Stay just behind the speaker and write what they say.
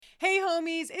Hey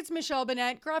homies, it's Michelle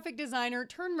Bennett, graphic designer,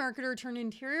 turned marketer, turned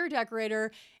interior decorator,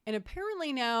 and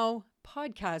apparently now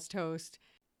podcast host.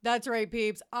 That's right,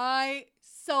 peeps. I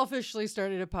selfishly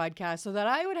started a podcast so that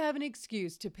I would have an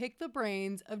excuse to pick the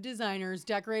brains of designers,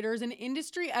 decorators, and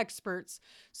industry experts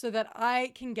so that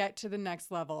I can get to the next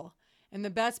level. And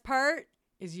the best part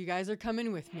is you guys are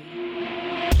coming with me.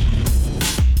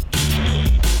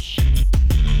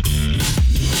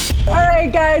 All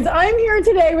right, guys, I'm here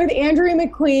today with Andrea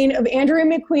McQueen of Andrea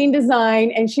McQueen Design,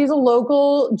 and she's a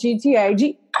local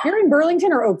GTA. You're in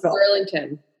Burlington or Oakville?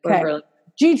 Burlington. Okay.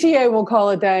 GTA, we'll call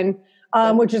it then,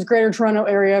 which is Greater Toronto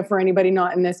Area for anybody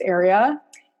not in this area.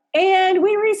 And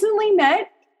we recently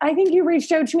met. I think you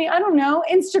reached out to me, I don't know,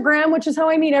 Instagram, which is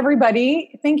how I meet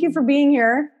everybody. Thank you for being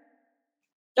here.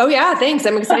 Oh, yeah, thanks.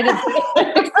 I'm excited.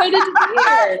 Excited to be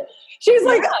here. She's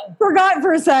like, forgot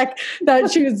for a sec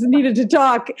that she was needed to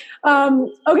talk.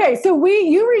 Okay, so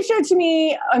you reached out to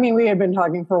me. I mean, we had been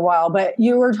talking for a while, but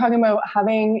you were talking about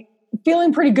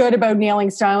feeling pretty good about nailing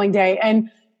styling day.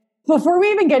 And before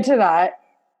we even get to that,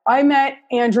 I met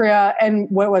Andrea and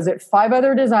what was it? 5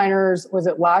 other designers. Was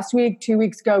it last week, 2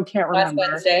 weeks ago? Can't remember.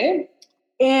 Last Wednesday.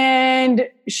 And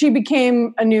she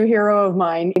became a new hero of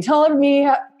mine. Tell me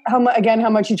how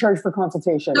much you charge for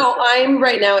consultation. So I'm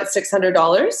right now at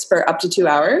 $600 for up to 2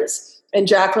 hours. And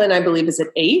Jacqueline, I believe, is at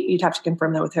 8. You'd have to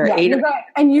confirm that with her. Yeah, 8.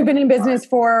 And you've been in business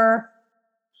for?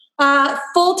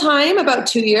 Full-time, about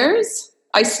 2 years.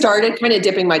 I started kind of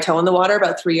dipping my toe in the water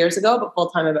about 3 years ago, but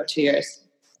full-time about 2 years.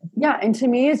 Yeah. And to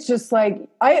me, it's just like,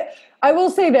 I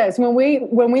will say this, when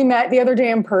we met the other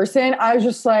day in person, I was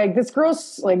just like, this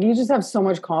girl's like, you just have so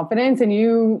much confidence,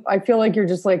 and I feel like you're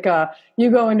just like,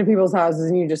 you go into people's houses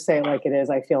and you just say it like it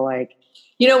is. I feel like,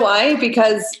 you know why?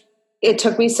 Because it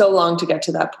took me so long to get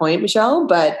to that point, Michelle,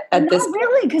 but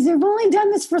really, because you've only done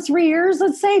this for 3 years,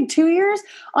 let's say 2 years.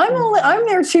 I'm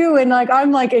there too. And like,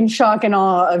 I'm like in shock and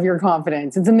awe of your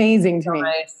confidence. It's amazing to me.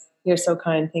 Nice. You're so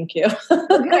kind. Thank you.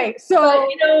 Okay. So,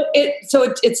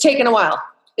 it's taken a while.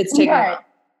 It's taken a while.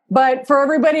 But for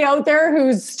everybody out there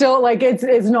who's still like,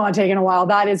 it's not taking a while.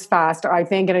 That is fast, I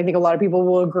think. And I think a lot of people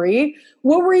will agree.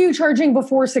 What were you charging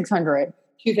before 600?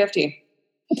 $250.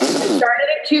 I started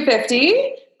at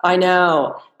 $250. I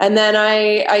know. And then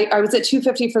I was at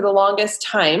 $250 for the longest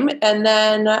time. And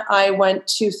then I went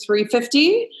to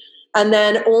 $350. And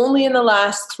then only in the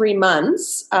last 3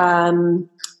 months,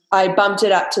 I bumped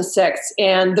it up to $6.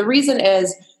 And the reason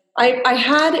is I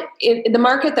had in the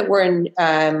market that we're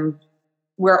in,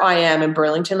 where I am in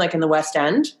Burlington, like in the West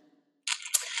End,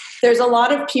 there's a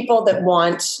lot of people that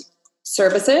want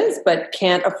services but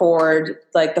can't afford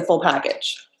like the full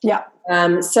package. Yeah.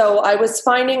 So I was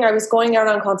finding I was going out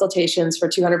on consultations for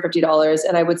 $250,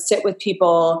 and I would sit with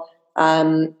people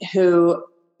who,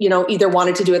 either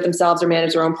wanted to do it themselves or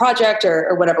manage their own project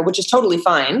or whatever, which is totally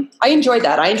fine. I enjoyed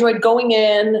that. I enjoyed going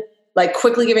in, like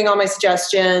quickly giving all my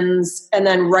suggestions and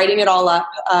then writing it all up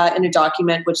in a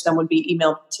document, which then would be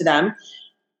emailed to them.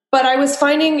 But I was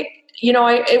finding,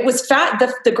 it was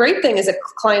the great thing is that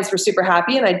clients were super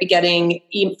happy, and I'd be getting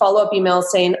follow-up emails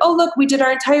saying, oh, look, we did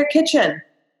our entire kitchen.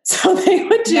 So they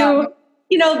would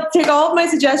take all of my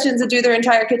suggestions and do their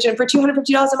entire kitchen for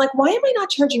 $250. I'm like, why am I not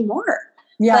charging more?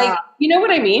 Yeah. Like, you know what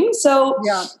I mean? So,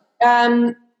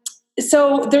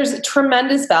 so there's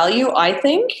tremendous value, I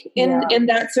think, in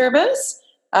that service.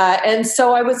 And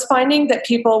so I was finding that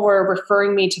people were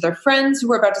referring me to their friends who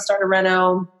were about to start a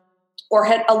reno, or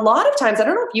had a lot of times, I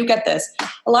don't know if you get this,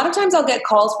 a lot of times I'll get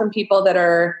calls from people that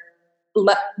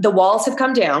the walls have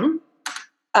come down,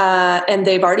 and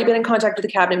they've already been in contact with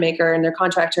the cabinet maker and their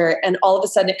contractor, and all of a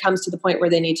sudden it comes to the point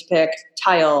where they need to pick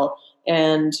tile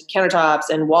and countertops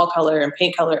and wall color and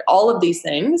paint color, all of these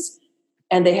things,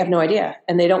 and they have no idea,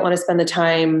 and they don't want to spend the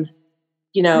time,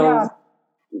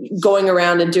 going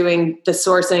around and doing the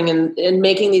sourcing and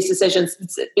making these decisions.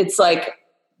 It's like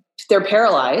they're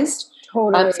paralyzed.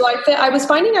 Totally. So I was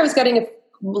finding I was getting a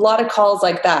lot of calls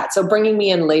like that. So bringing me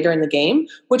in later in the game,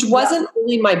 which wasn't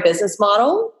really my business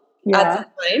model at the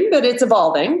time, but it's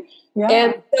evolving. Yeah.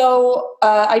 And so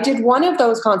I did one of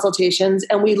those consultations,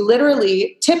 and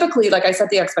we typically, like I set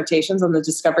the expectations on the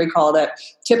discovery call that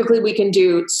typically we can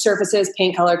do surfaces,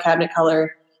 paint color, cabinet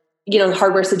color,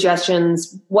 hardware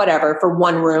suggestions, whatever, for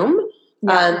one room.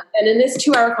 Yeah. And in this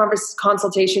 2-hour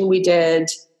consultation, we did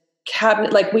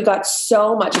cabinet, like we got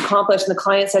so much accomplished. And the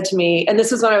client said to me, and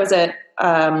this was when I was at,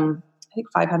 I think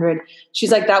 500.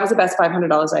 She's like, that was the best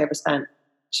 $500 I ever spent.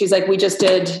 She's like, we just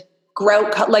did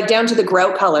grout, like down to the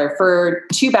grout color for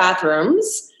 2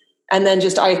 bathrooms. And then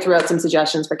just I threw out some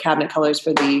suggestions for cabinet colors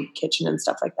for the kitchen and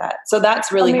stuff like that. So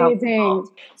that's really amazing.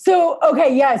 So,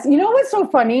 okay, yes. You know what's so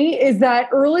funny is that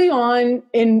early on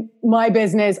in my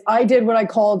business, I did what I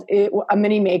called a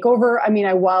mini makeover. I mean,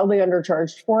 I wildly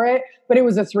undercharged for it, but it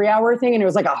was a 3-hour thing and it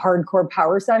was like a hardcore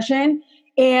power session.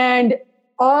 And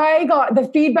the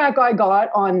feedback I got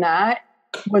on that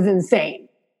was insane.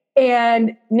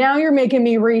 And now you're making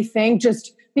me rethink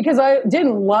just because I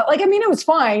didn't love, like, I mean, it was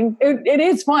fine. It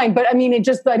is fine. But I mean, I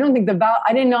don't think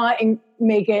I did not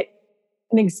make it,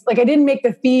 I didn't make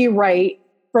the fee right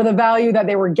for the value that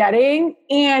they were getting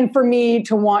and for me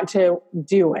to want to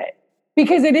do it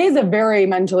because it is a very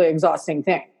mentally exhausting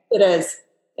thing. It is.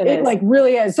 It like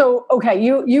really is. So, okay.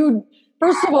 You,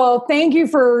 first of all, thank you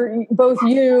for both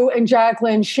you and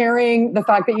Jacqueline sharing the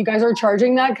fact that you guys are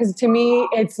charging that. Cause to me,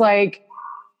 it's like,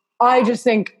 I just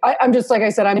think, I'm just, like I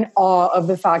said, I'm in awe of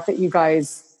the fact that you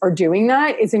guys are doing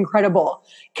that. It's incredible.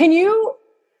 Can you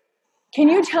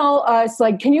tell us,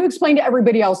 like, can you explain to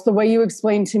everybody else the way you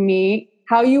explained to me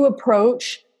how you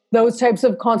approach those types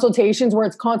of consultations where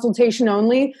it's consultation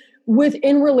only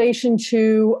in relation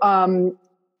to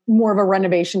more of a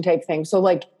renovation type thing? So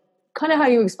like kind of how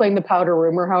you explain the powder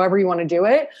room or however you want to do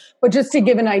it, but just to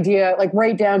give an idea, like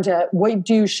right down to what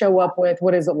do you show up with?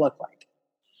 What does it look like?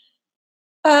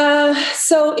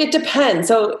 So it depends.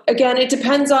 So again, it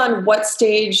depends on what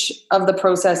stage of the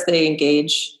process they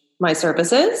engage my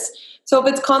services. So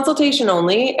if it's consultation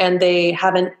only and they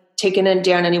haven't taken it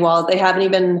down any walls, they haven't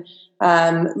even,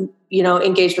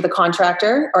 engaged with a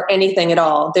contractor or anything at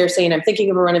all. They're saying, I'm thinking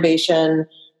of a renovation.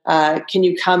 Can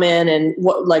you come in and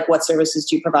what services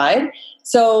do you provide?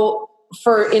 So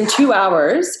in 2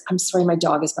 hours, I'm sorry, my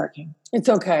dog is barking. It's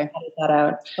okay. Edit that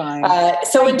out. Fine. I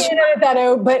can't edit that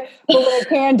out, but what I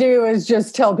can do is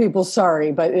just tell people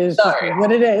sorry, but it is just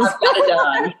what it is. I've got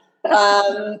a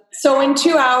dog. So in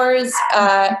 2 hours,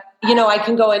 I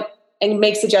can go in and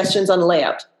make suggestions on the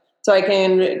layout. So I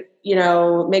can,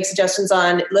 make suggestions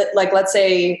on, let's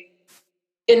say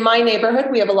in my neighborhood,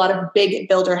 we have a lot of big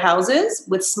builder houses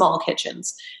with small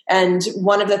kitchens. And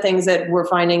one of the things that we're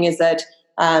finding is that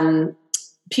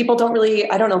people don't really,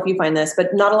 I don't know if you find this,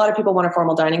 but not a lot of people want a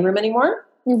formal dining room anymore.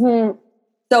 Mm-hmm.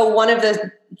 So one of the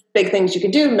big things you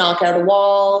can do, knock out a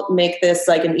wall, make this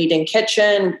like an eat-in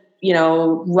kitchen,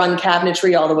 run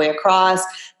cabinetry all the way across,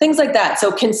 things like that.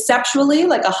 So conceptually,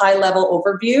 like a high-level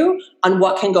overview on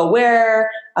what can go where.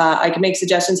 I can make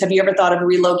suggestions. Have you ever thought of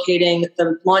relocating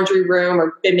the laundry room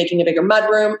or making a bigger mud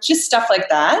room? Just stuff like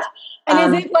that.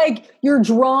 And is it like you're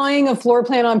drawing a floor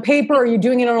plan on paper? Or are you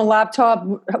doing it on a laptop?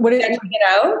 What is sketching it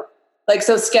out?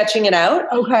 Sketching it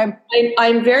out. Okay.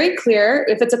 I'm very clear.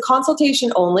 If it's a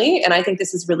consultation only, and I think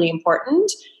this is really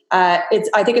important,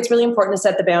 I think it's really important to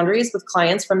set the boundaries with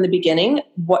clients from the beginning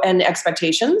and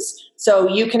expectations. So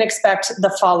you can expect the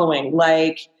following,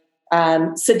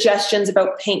 suggestions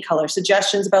about paint color,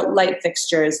 suggestions about light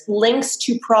fixtures, links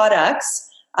to products,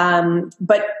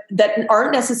 but that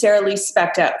aren't necessarily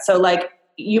spec'd out. So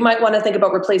you might want to think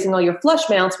about replacing all your flush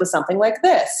mounts with something like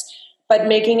this, but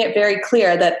making it very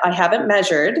clear that I haven't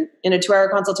measured in a 2-hour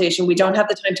consultation. We don't have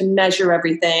the time to measure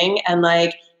everything and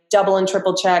double and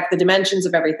triple check the dimensions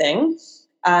of everything.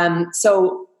 And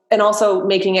also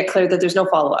making it clear that there's no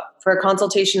follow-up for a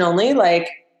consultation only.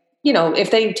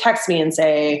 If they text me and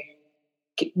say,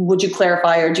 would you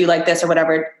clarify, or do you like this or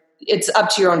whatever, it's up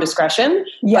to your own discretion.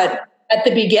 Yeah. But at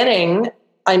the beginning,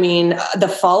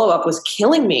 the follow-up was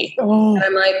killing me. Oh. And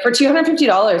I'm like, for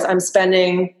 $250, I'm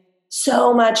spending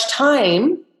so much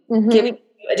time giving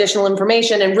you additional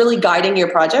information and really guiding your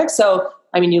project. So,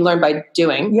 you learn by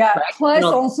doing. Yeah. Right? Plus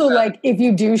also if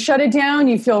you do shut it down,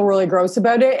 you feel really gross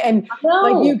about it. And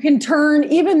you can turn,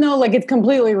 even though it's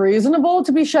completely reasonable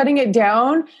to be shutting it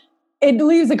down, it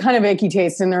leaves a kind of icky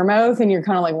taste in their mouth. And you're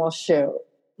kind of like, well, shoot.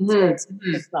 It's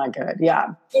not good. Yeah.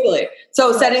 Totally.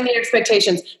 So setting the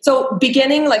expectations. So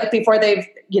beginning, before they've,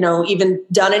 even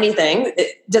done anything,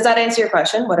 does that answer your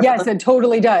question? Yes, it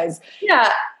totally does. Yeah.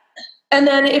 And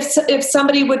then if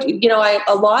somebody would,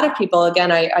 a lot of people,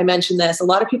 again, I mentioned this, a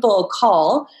lot of people will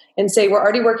call and say, we're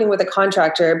already working with a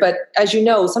contractor. But as you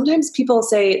know, sometimes people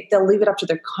say they'll leave it up to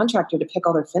their contractor to pick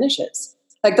all their finishes.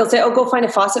 They'll say, oh, go find a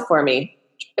faucet for me.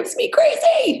 Drives me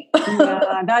crazy.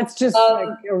 Yeah, that's just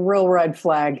a real red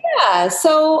flag. Yeah.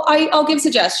 So I'll give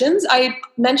suggestions. I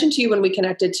mentioned to you when we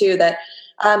connected too, that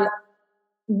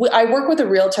I work with a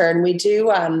realtor and we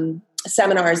do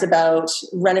seminars about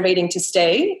renovating to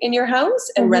stay in your house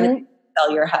and renovating to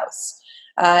sell your house.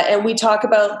 And we talk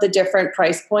about the different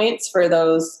price points for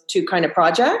those two kind of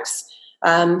projects.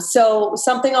 So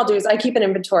something I'll do is I keep an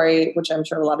inventory, which I'm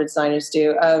sure a lot of designers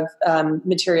do, of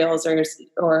materials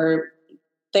or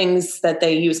things that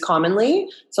they use commonly.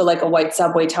 So like a white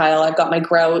subway tile, I've got my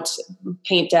grout,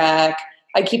 paint deck.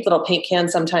 I keep little paint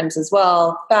cans sometimes as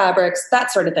well, fabrics,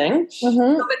 that sort of thing.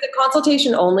 Mm-hmm. So it's a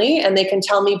consultation only, and they can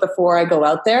tell me before I go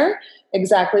out there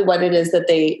exactly what it is that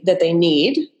they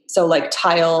need. So like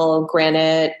tile,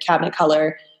 granite, cabinet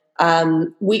color.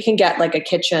 We can get like a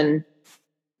kitchen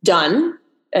done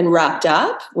and wrapped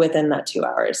up within that 2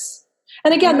 hours.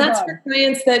 And again, that's for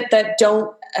clients that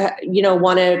don't,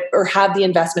 want to or have the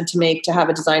investment to make to have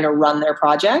a designer run their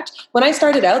project. When I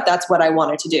started out, that's what I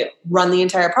wanted to do, run the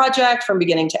entire project from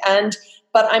beginning to end.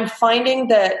 But I'm finding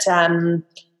that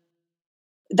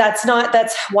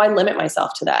that's why limit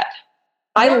myself to that.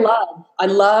 I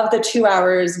love the 2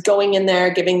 hours going in there,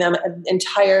 giving them an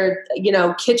entire,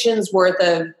 kitchen's worth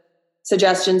of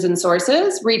suggestions and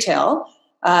sources, retail.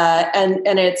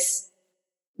 And it's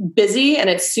busy and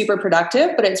it's super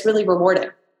productive, but it's really rewarding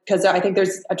because I think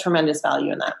there's a tremendous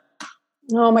value in that.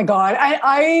 Oh my God.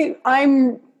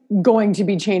 I'm going to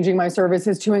be changing my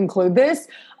services to include this.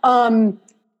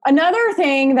 Another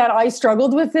thing that I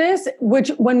struggled with this, which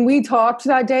when we talked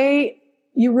that day,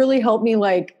 you really helped me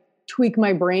like tweak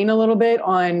my brain a little bit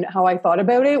on how I thought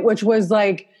about it, which was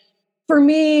like, for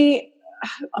me,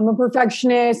 I'm a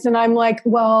perfectionist and I'm like,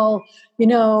 well, I'm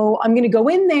going to go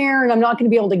in there and I'm not going to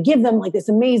be able to give them like this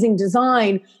amazing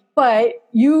design. But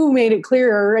you made it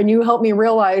clear and you helped me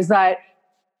realize that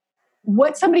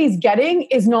what somebody's getting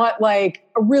is not like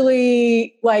a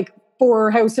really like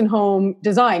for house and home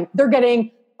design. They're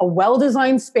getting a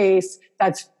well-designed space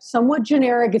that's somewhat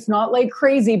generic. It's not like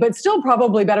crazy, but still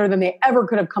probably better than they ever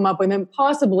could have come up with, and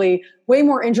possibly way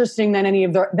more interesting than any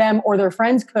of them or their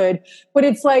friends could. But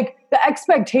it's like the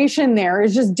expectation there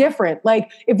is just different.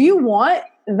 Like if you want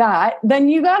that, then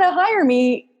you got to hire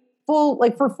me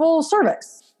for full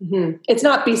service. Mm-hmm. It's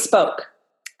not bespoke,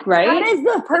 right? That is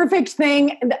the perfect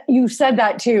thing. You said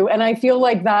that too. And I feel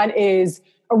like that is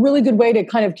a really good way to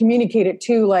kind of communicate it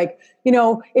too. Like,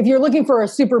 if you're looking for a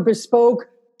super bespoke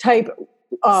type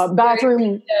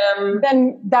bathroom,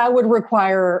 then that would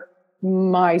require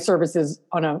my services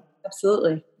on a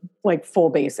absolutely like full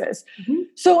basis. Mm-hmm.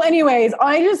 So anyways,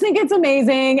 I just think it's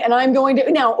amazing. And I'm going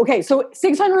to now, okay. So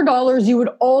 $600 you would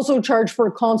also charge for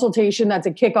a consultation. That's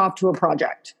a kickoff to a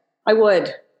project. I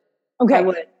would. Okay. I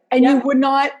would. And you would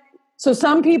not. So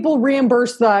some people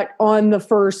reimburse that on the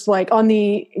first,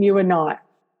 you would not.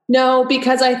 No,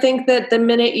 because I think that the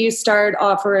minute you start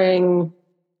offering,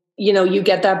 you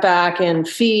get that back in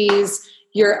fees,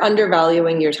 you're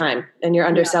undervaluing your time and you're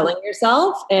underselling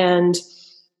yourself. And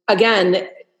again,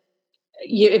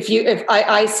 if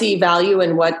I see value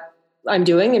in what I'm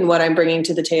doing and what I'm bringing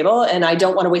to the table, and I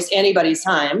don't want to waste anybody's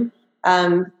time,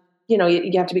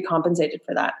 you have to be compensated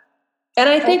for that. And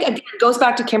I think, again, it goes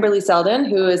back to Kimberly Seldon,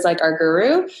 who is like our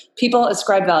guru. People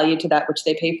ascribe value to that which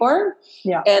they pay for.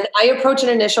 Yeah. And I approach an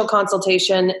initial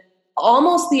consultation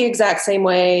almost the exact same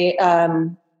way,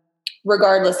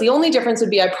 regardless. The only difference would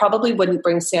be I probably wouldn't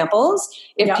bring samples.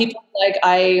 If people like,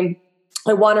 I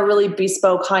want a really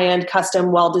bespoke, high-end,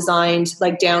 custom, well-designed,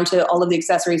 like down to all of the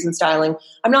accessories and styling,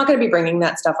 I'm not going to be bringing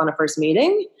that stuff on a first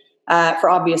meeting for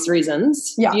obvious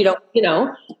reasons. Yeah.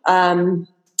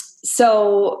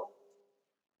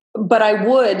 But I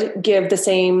would give the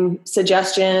same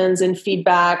suggestions and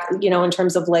feedback, in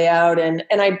terms of layout. And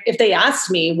if they asked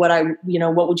me what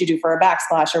would you do for a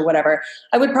backsplash or whatever,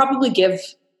 I would probably give,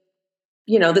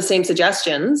 the same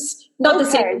suggestions, not the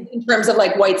same in terms of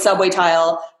like white subway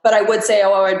tile, but I would say,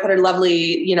 I'd put a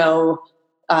lovely,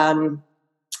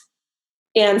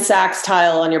 Anne Sachs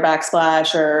tile on your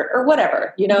backsplash or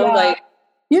whatever,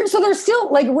 So there's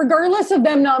still like, regardless of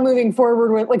them not moving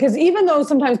forward with because even though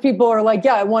sometimes people are like,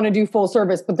 I want to do full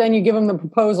service, but then you give them the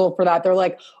proposal for that. They're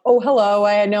like, oh, hello,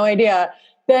 I had no idea.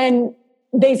 Then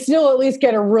they still at least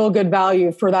get a real good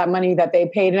value for that money that they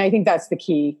paid. And I think that's the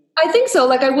key. I think so.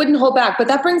 Like I wouldn't hold back, but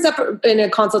that brings up in a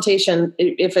consultation,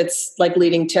 if it's like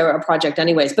leading to a project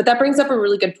anyways, but that brings up a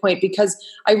really good point because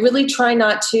I really try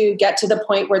not to get to the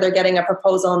point where they're getting a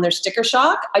proposal and they're sticker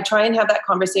shock. I try and have that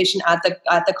conversation at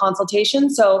the consultation.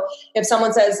 So if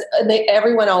someone says,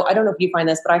 everyone, I don't know if you find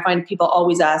this, but I find people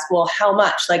always ask, well, how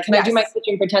much? Like, can I do my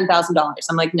kitchen for $10,000?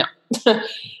 I'm like, no.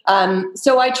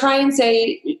 So I try and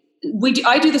say,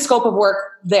 I do the scope of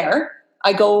work there.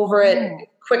 I go over it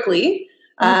quickly.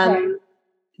 It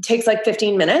takes like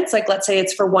 15 minutes. Like, let's say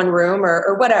it's for one room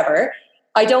or whatever.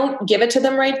 I don't give it to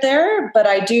them right there, but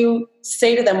I do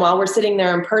say to them while we're sitting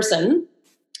there in person,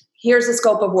 here's the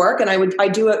scope of work. And I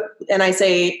do it. And I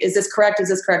say, is this correct? Is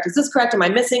this correct? Is this correct? Am I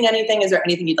missing anything? Is there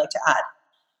anything you'd like to add?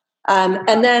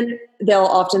 And then they'll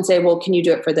often say, well, can you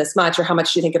do it for this much, or how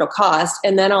much do you think it'll cost?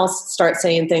 And then I'll start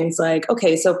saying things like,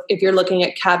 okay, so if you're looking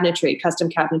at cabinetry, custom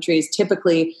cabinetry is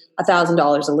typically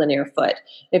 $1,000 a linear foot.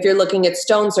 If you're looking at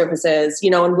stone surfaces,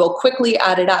 and we'll quickly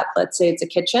add it up. Let's say it's a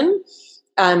kitchen.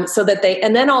 So that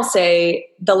and then I'll say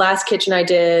the last kitchen I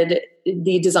did,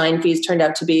 the design fees turned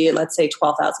out to be, let's say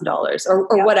 $12,000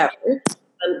 or whatever,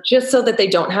 just so that they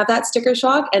don't have that sticker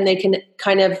shock, and they can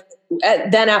kind of,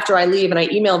 then after I leave and I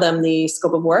email them the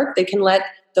scope of work, they can let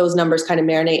those numbers kind of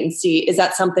marinate and see, is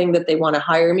that something that they want to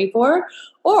hire me for?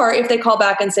 Or if they call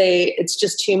back and say it's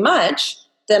just too much,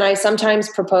 then I sometimes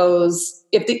propose,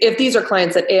 if these are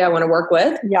clients that I want to work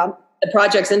with, the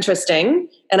project's interesting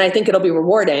and I think it'll be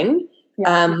rewarding,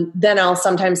 then I'll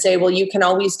sometimes say, well, you can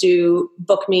always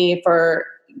book me for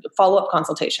follow-up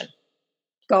consultation.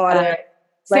 Got it.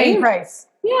 Same price.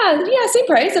 Yeah, same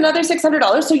price, another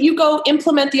 $600. So you go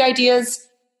implement the ideas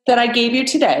that I gave you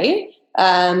today,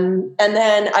 and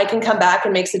then I can come back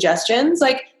and make suggestions.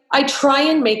 Like, I try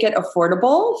and make it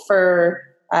affordable for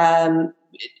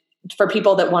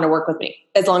people that want to work with me,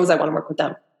 as long as I want to work with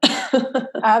them.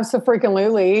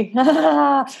 Absolutely.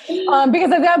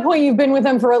 Because at that point, you've been with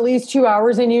them for at least 2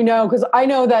 hours, and because I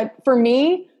know that for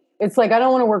me, it's like, I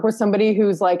don't want to work with somebody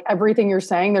who's like, everything you're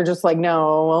saying, they're just like,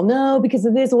 no, because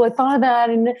of this, well, I thought of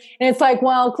that. And it's like,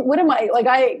 well, what am I, like,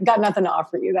 I got nothing to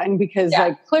offer you then, because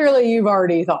like, clearly you've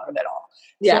already thought of it all.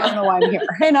 So I don't know why I'm here.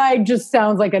 And I just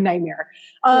sounds like a nightmare.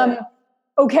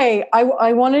 Okay.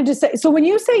 I wanted to say, so when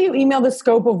you say you email the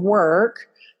scope of work,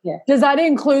 does that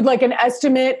include like an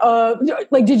estimate of,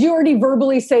 like, did you already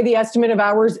verbally say the estimate of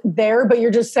hours there, but you're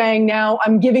just saying now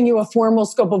I'm giving you a formal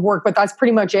scope of work, but that's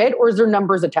pretty much it? Or is there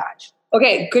numbers attached?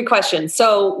 Okay, good question.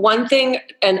 So one thing,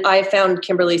 and I found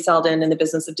Kimberly Selden in the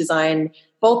Business of Design,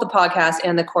 both the podcast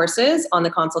and the courses on the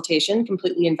consultation,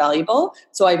 completely invaluable.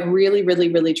 So I really, really,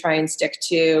 really try and stick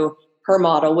to her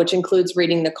model, which includes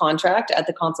reading the contract at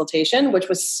the consultation, which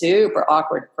was super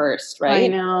awkward first, right? I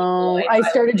know. I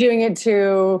started doing it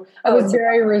too. I was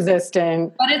very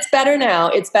resistant. But it's better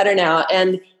now.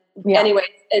 And anyway,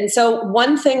 and so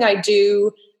one thing I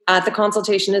do at the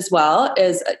consultation as well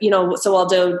is, so I'll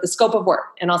do the scope of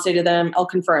work, and I'll say to them, I'll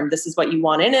confirm this is what you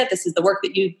want in it. This is the work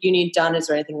that you need done. Is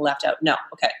there anything left out? No.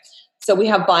 Okay. So we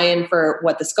have buy-in for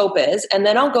what the scope is, and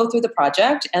then I'll go through the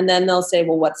project, and then they'll say,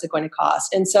 well, what's it going to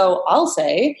cost? And so I'll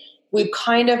say, we've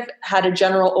kind of had a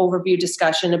general overview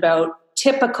discussion about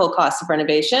typical costs of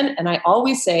renovation. And I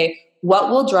always say, what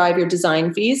will drive your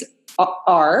design fees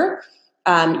are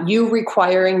you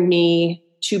requiring me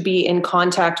to be in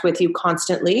contact with you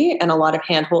constantly and a lot of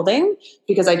hand-holding,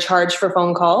 because I charge for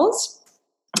phone calls.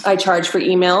 I charge for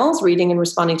emails, reading and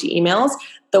responding to emails.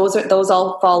 Those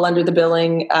all fall under the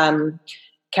billing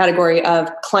category of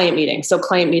client meeting. So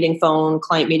client meeting phone,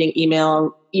 client meeting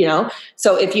email,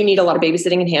 So if you need a lot of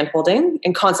babysitting and hand-holding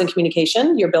and constant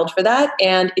communication, you're billed for that.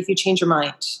 And if you change your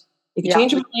mind,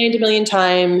 change your mind a million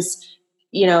times,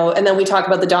 and then we talk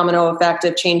about the domino effect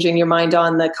of changing your mind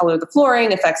on the color of the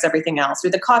flooring affects everything else, or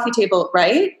the coffee table,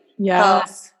 right?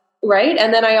 Yes. Right.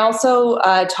 And then I also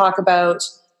talk about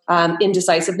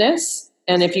indecisiveness.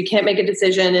 And if you can't make a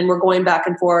decision and we're going back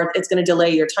and forth, it's going to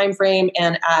delay your time frame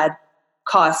and add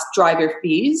costs, drive your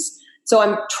fees. So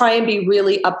I'm trying to be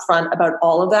really upfront about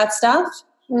all of that stuff.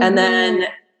 Mm-hmm. And then,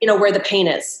 where the pain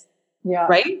is. Yeah.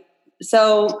 Right.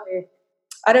 So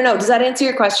I don't know. Does that answer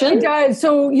your question? It does.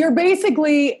 So you're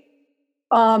basically,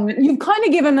 you've kind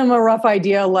of given them a rough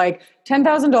idea, like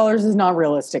 $10,000 is not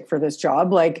realistic for this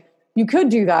job. Like, you could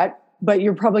do that, but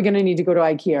you're probably going to need to go to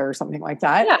IKEA or something like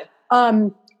that. Yeah.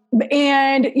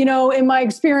 And, in my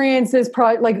experience, this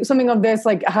like something of this,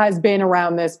 like, has been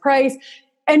around this price.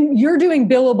 And you're doing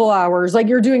billable hours, like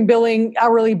you're doing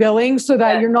hourly billing, so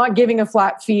that you're not giving a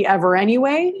flat fee ever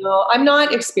anyway. No, I'm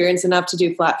not experienced enough to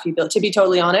do flat fee bill, to be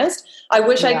totally honest. I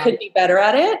wish I could be better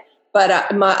at it, but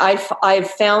I've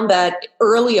found that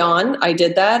early on I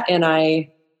did that and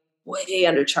I way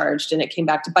undercharged, and it came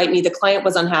back to bite me. The client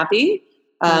was unhappy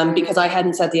because I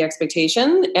hadn't set the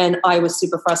expectation, and I was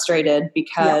super frustrated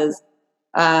because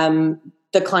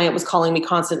the client was calling me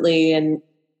constantly and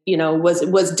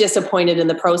was disappointed in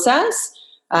the process.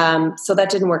 So that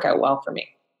didn't work out well for me.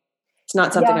 It's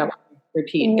not something I want to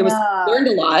repeat. It was learned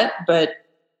a lot, but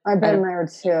I've been there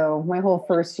too. My whole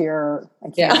first year.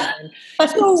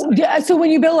 So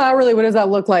when you bill hourly, what does that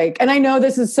look like? And I know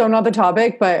this is so not the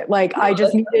topic, but like, I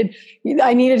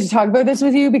needed to talk about this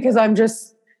with you because I'm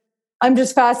just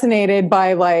fascinated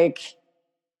by like,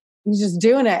 you just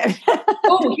doing it.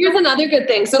 Oh, here's another good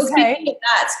thing. So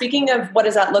speaking of what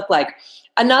does that look like?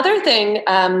 Another thing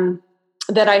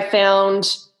that I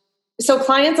found, So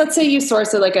clients, let's say you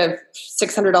source like a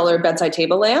 $600 bedside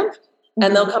table lamp,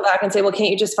 and they'll come back and say, well, can't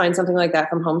you just find something like that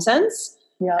from HomeSense?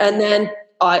 Yeah. And then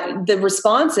the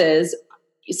response is,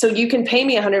 so you can pay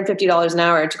me $150 an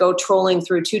hour to go trolling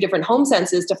through 2 different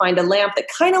HomeSenses to find a lamp that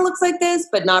kind of looks like this,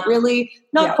 but not really,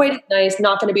 not quite as nice,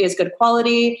 not going to be as good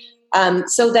quality.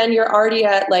 So then you're already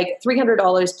at like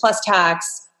 $300 plus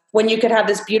tax when you could have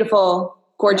this beautiful,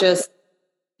 gorgeous,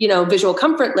 visual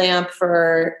comfort lamp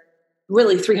for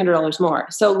really $300 more.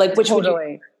 So like, which would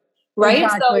you, right?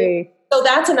 Exactly. So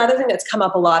that's another thing that's come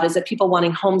up a lot is that people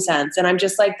wanting HomeSense. And I'm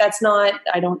just like, that's not,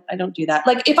 I don't do that.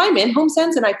 Like if I'm in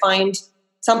HomeSense and I find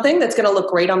something that's going to look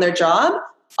great on their job,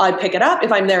 I pick it up.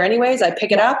 If I'm there anyways, I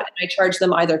pick it up and I charge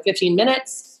them either 15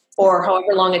 minutes or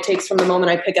however long it takes from the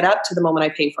moment I pick it up to the moment I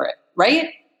pay for it. Right?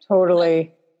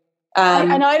 Totally.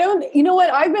 And I don't, you know what?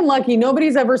 I've been lucky.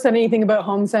 Nobody's ever said anything about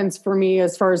HomeSense for me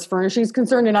as far as furnishing is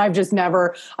concerned. And I've just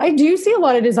never, I do see a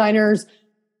lot of designers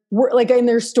like in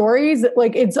their stories,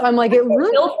 like I'm like, it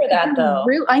really built for that though.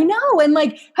 I know. And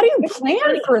like, how do you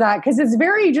plan for that? Cause it's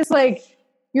very just like,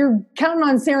 you're counting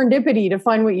on serendipity to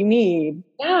find what you need.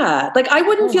 Yeah. Like I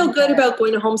wouldn't feel good about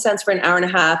going to HomeSense for an hour and a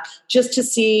half just to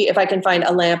see if I can find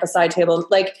a lamp, a side table.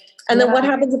 Like, and then what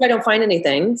happens if I don't find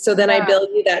anything? So then I bill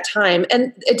you that time.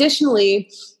 And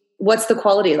additionally, what's the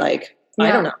quality like?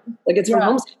 I don't know. Like it's from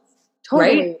HomeSense.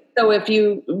 Totally. Right?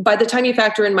 So by the time you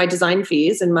factor in my design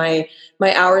fees and my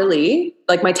hourly,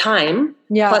 like my time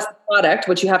plus the product,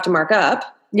 which you have to mark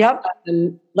up. Yep.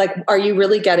 Like, are you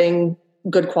really getting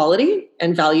good quality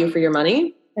and value for your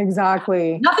money?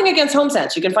 Exactly. Nothing against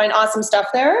HomeSense. You can find awesome stuff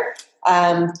there.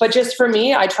 But just for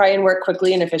me, I try and work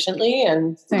quickly and efficiently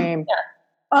and same.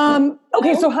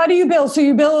 Okay. So how do you bill? So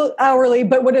you bill hourly,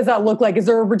 but what does that look like? Is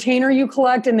there a retainer you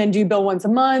collect and then do you bill once a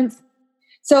month?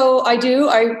 So I do.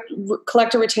 I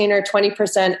collect a retainer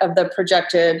 20% of the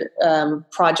projected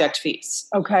project fees.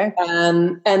 Okay.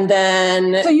 And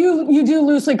then so you do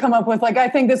loosely come up with like, I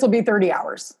think this will be 30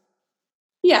 hours.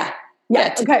 Yeah.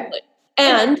 Okay.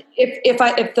 And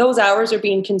if those hours are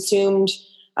being consumed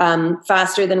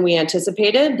faster than we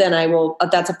anticipated, then I will.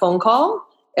 That's a phone call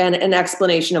and an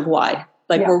explanation of why.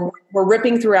 Like we're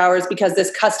ripping through hours because this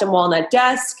custom walnut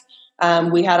desk.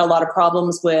 We had a lot of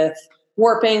problems with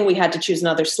warping. We had to choose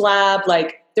another slab.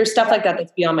 Like there's stuff like that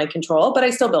that's beyond my control, but I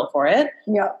still bill for it.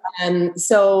 Yeah. And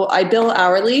so I bill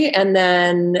hourly, and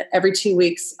then every 2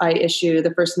 weeks I issue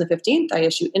the 1st and the 15th. I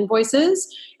issue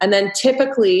invoices, and then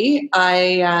typically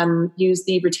I use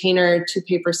the retainer to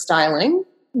pay for styling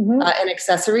and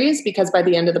accessories because by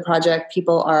the end of the project,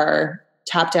 people are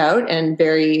tapped out and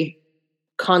very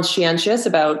conscientious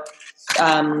about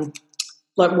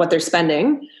what they're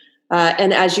spending.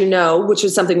 And as you know, which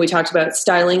is something we talked about,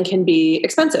 styling can be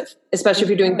expensive, especially if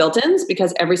you're doing built-ins,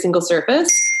 because every single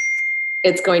surface,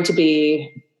 it's going to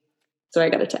be. Sorry, I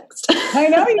got a text. I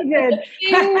know you did.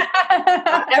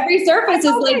 Every surface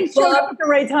is like at the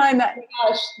right time. Oh my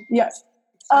gosh. Yes.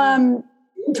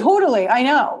 Totally. I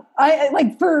know. I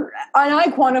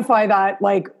quantify that.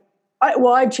 Like,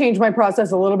 I've changed my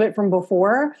process a little bit from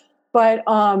before, but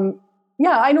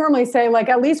I normally say like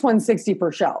at least 160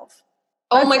 per shelf.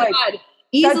 Oh my God.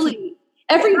 Easily.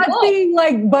 Every book. Being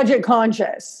like budget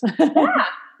conscious.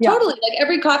 Totally. Like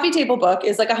every coffee table book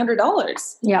is like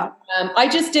 $100. Yeah. I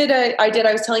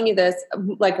was telling you this,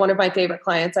 like one of my favorite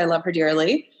clients, I love her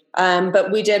dearly.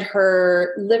 But we did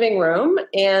her living room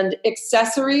and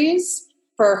accessories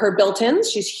for her built-ins.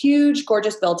 She's huge,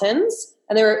 gorgeous built-ins,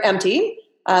 and they were empty,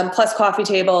 plus coffee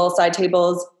table, side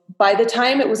tables. By the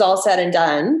time it was all said and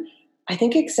done, I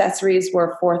think accessories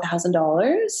were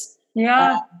 $4,000.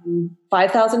 Yeah.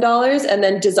 $5,000. And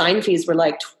then design fees were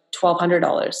like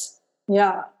 $1,200.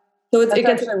 Yeah. So it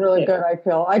gets really good. I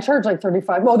feel I charge like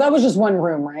 35. Well, that was just one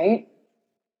room, right?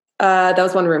 That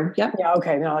was one room. Yeah. Yeah.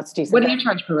 Okay. No, it's decent. What do you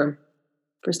charge per room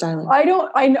for styling?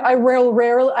 I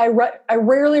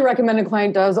rarely recommend a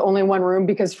client does only one room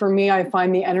because for me, I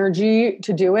find the energy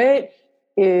to do it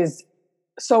is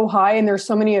so high and there's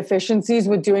so many efficiencies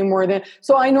with doing more than,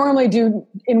 so I normally do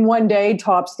in one day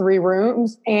tops 3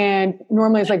 rooms and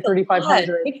normally it's like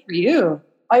 3,500. Good for you.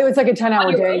 It's like a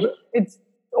 10-hour day.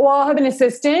 I'll have an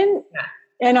assistant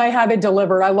and I have it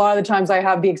delivered. A lot of the times I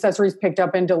have the accessories picked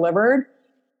up and delivered.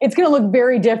 It's going to look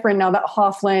very different now that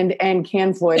Hoffland and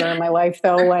Canfloyd are in my life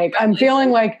though. Like I'm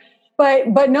feeling like,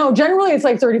 but no, generally it's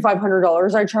like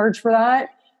 $3,500 I charge for that.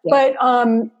 Yeah.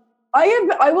 But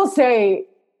I will say,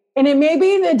 and it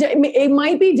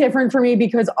might be different for me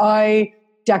because I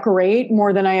decorate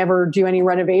more than I ever do any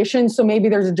renovations. So maybe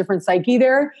there's a different psyche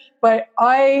there, but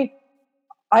I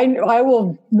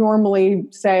will normally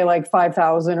say like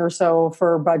 5,000 or so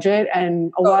for budget.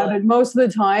 And a lot of it, most of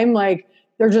the time, like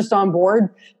they're just on board.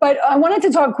 But I wanted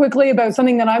to talk quickly about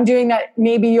something that I'm doing that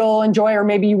maybe you'll enjoy or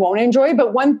maybe you won't enjoy.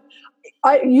 But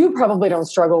you probably don't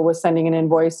struggle with sending an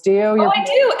invoice, do you? I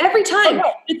do every time.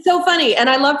 Okay. It's so funny. And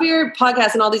I love your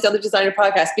podcast and all these other designer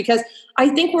podcasts because I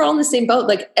think we're all in the same boat.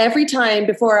 Like every time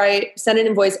before I send an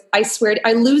invoice, I swear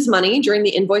I lose money during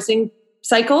the invoicing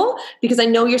cycle because I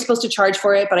know you're supposed to charge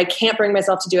for it, but I can't bring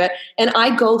myself to do it. And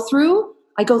I go through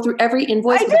every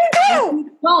invoice.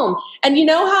 Home. And you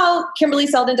know how Kimberly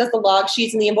Seldon does the log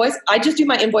sheets in the invoice? I just do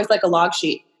my invoice like a log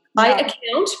sheet. Yeah. I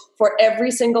account for every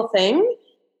single thing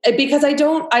because I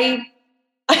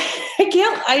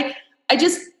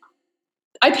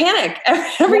panic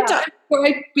every time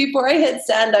before I hit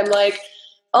send. I'm like,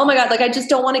 oh my God, like I just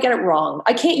don't want to get it wrong.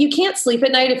 You can't sleep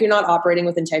at night if you're not operating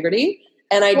with integrity.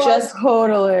 And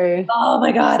totally. Oh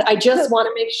my God, I just want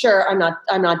to make sure I'm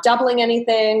not doubling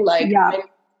anything. Like I'm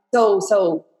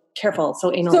so careful,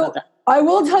 so anal about that. I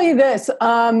will tell you this,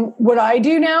 what I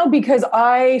do now, because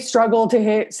I struggle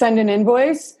to send an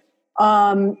invoice,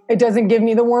 it doesn't give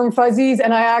me the warm fuzzies.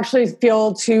 And I actually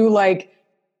feel too like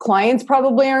clients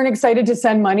probably aren't excited to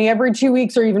send money every 2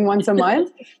 weeks or even once a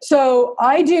month. So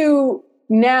I do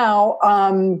now,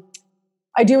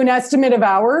 I do an estimate of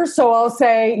hours. So I'll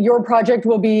say your project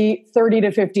will be 30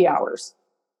 to 50 hours.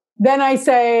 Then I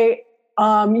say,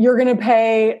 you're going to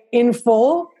pay in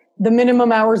full the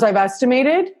minimum hours I've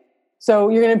estimated. So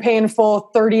you're going to pay in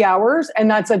full 30 hours. And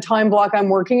that's a time block I'm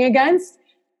working against.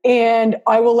 And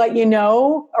I will let you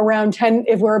know around 10,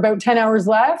 if we're about 10 hours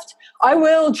left, I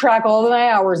will track all of my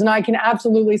hours and I can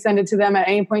absolutely send it to them at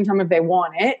any point in time if they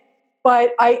want it.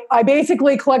 But I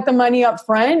basically collect the money up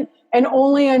front and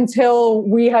only until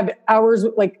we have hours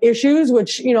like issues,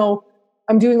 which,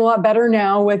 I'm doing a lot better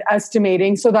now with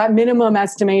estimating. So that minimum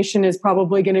estimation is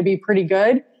probably going to be pretty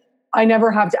good. I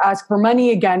never have to ask for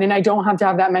money again and I don't have to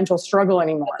have that mental struggle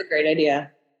anymore. That's a great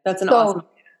idea. That's awesome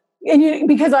idea. And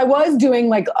because I was doing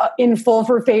like in full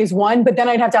for phase 1, but then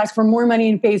I'd have to ask for more money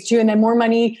in phase 2 and then more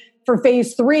money for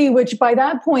phase 3, which by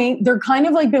that point, they're kind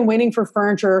of like been waiting for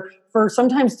furniture for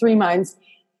sometimes 3 months.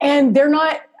 And they're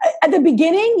not at the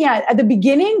beginning. Yeah. At the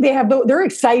beginning, they're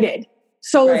excited.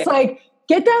 So It's like,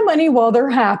 get that money while they're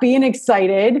happy and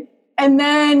excited. And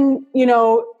then,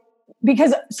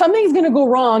 because something's going to go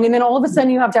wrong. And then all of a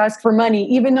sudden you have to ask for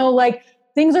money, even though like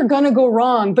things are going to go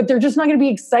wrong, but they're just not going to be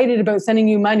excited about sending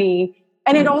you money.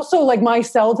 And it also like my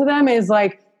sell to them is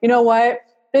like, you know what?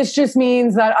 This just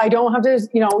means that I don't have to,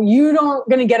 you don't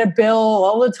going to get a bill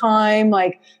all the time.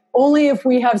 Like only if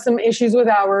we have some issues with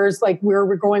ours, like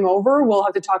we're going over, we'll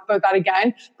have to talk about that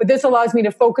again. But this allows me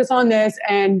to focus on this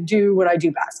and do what I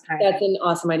do best. That's an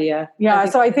awesome idea. Yeah.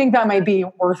 So I think that might be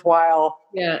worthwhile.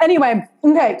 Yeah. Anyway.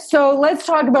 Okay. So let's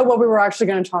talk about what we were actually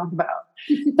going to talk about.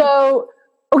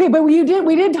 Okay. But we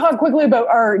did talk quickly about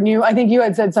art. And I think you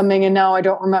had said something and now I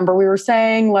don't remember. We were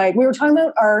saying like, we were talking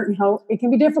about art, it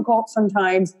can be difficult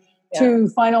sometimes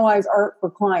to finalize art for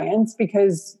clients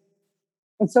because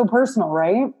it's so personal,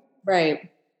 right? Right.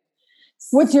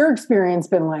 What's your experience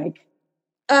been like?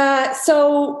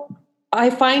 So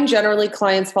I find generally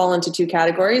clients fall into 2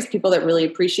 categories: people that really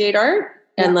appreciate art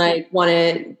and like want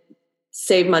to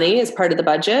save money as part of the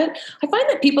budget. I find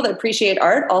that people that appreciate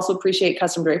art also appreciate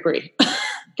custom drapery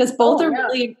because both are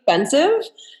really expensive,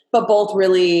 but both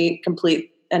really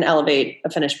complete and elevate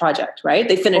a finished project, right?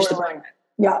 They finish the project.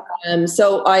 Yeah.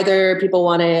 So either people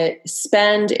want to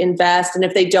spend, invest, and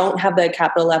if they don't have the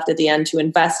capital left at the end to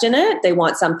invest in it, they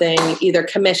want something either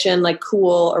commission, like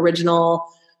cool, original,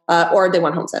 or they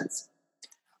want HomeSense.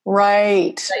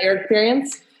 Right. Is that your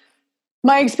experience?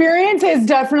 My experience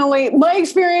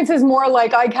is more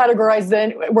like I categorize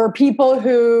it where people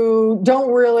who don't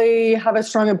really have a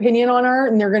strong opinion on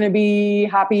art and they're going to be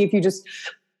happy if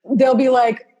they'll be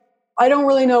like, I don't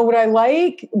really know what I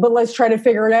like, but let's try to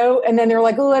figure it out. And then they're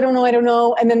like, oh, I don't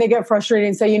know. And then they get frustrated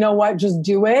and say, you know what, just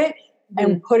do it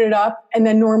and put it up. And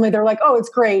then normally they're like, oh, it's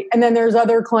great. And then there's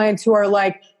other clients who are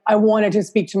like, I want it to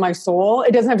speak to my soul.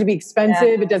 It doesn't have to be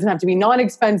expensive. Yeah. It doesn't have to be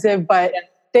non-expensive, but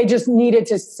they just need it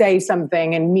to say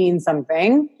something and mean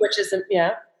something. Which is,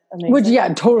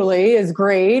 totally is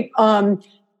great. And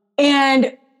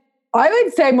I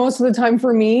would say most of the time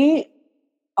for me,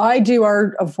 I do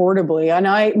art affordably, and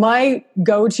my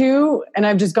go-to, and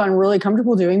I've just gotten really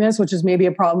comfortable doing this, which is maybe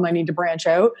a problem I need to branch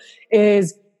out,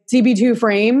 is CB2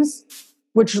 frames,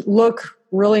 which look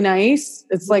really nice.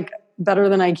 It's like better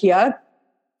than IKEA,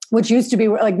 which used to be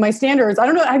like my standards. I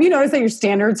don't know. Have you noticed that your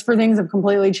standards for things have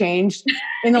completely changed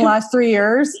in the last 3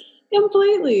 years?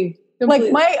 Completely. Like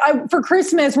for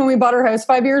Christmas, when we bought our house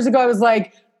 5 years ago, I was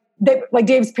like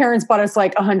Dave's parents bought us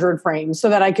like 100 frames so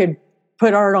that I could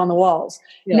put art on the walls.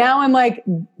 Yeah. Now I'm like,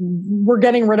 we're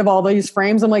getting rid of all these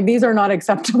frames. I'm like, these are not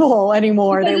acceptable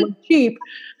anymore. They look cheap.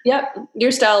 Yep. Your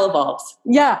style evolves.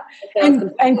 Yeah.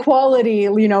 And quality,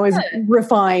 is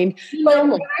refined. But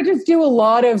I just do a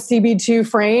lot of CB2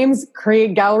 frames,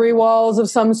 create gallery walls of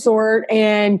some sort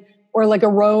or like a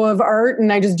row of art.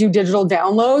 And I just do digital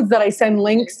downloads that I send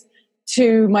links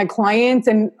to my clients.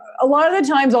 And a lot of the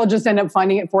times I'll just end up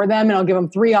finding it for them and I'll give them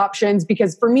 3 options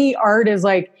because for me, art is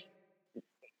like,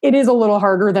 it is a little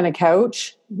harder than a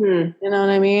couch. Mm-hmm. You know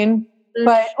what I mean? Mm-hmm.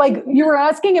 But like you were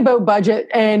asking about budget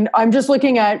and I'm just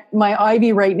looking at my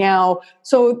Ivy right now.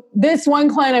 So this one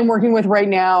client I'm working with right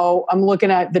now, I'm looking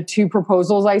at the 2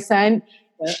 proposals I sent.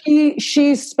 Yeah.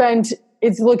 She spent,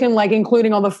 it's looking like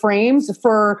including all the frames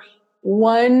for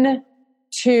 1,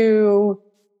 2,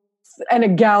 and a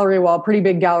gallery wall, pretty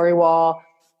big gallery wall.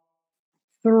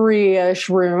 3-ish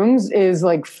rooms is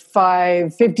like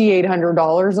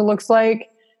 $5,800 it looks like,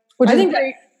 which I think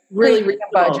really reasonable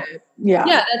budget. Yeah,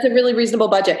 that's a really reasonable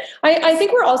budget. I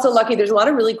think we're also lucky. There's a lot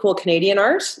of really cool Canadian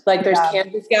art. Like there's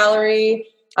Canvas Gallery.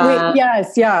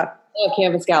 Yes, yeah.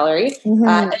 Canvas Gallery.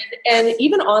 Mm-hmm. And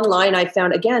even online, I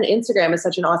found, again, Instagram is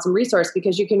such an awesome resource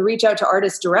because you can reach out to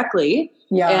artists directly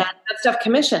and have stuff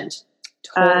commissioned.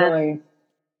 Totally.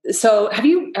 So have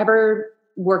you ever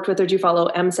worked with or do you follow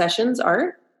M Sessions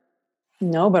Art?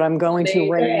 No, but I'm going to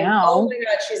right now. Oh my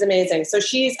God, she's amazing. So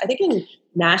she's, I think, in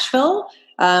Nashville,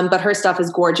 but her stuff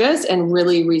is gorgeous and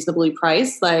really reasonably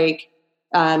priced. Like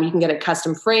you can get it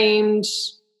custom framed,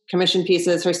 commission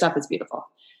pieces. Her stuff is beautiful.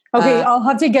 Okay, I'll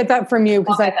have to get that from you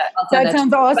because that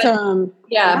sounds awesome.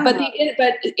 But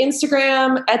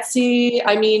Instagram, Etsy,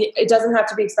 I mean, it doesn't have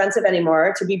to be expensive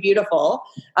anymore to be beautiful.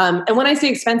 And when I say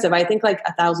expensive, I think like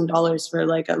 $1,000 for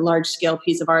like a large scale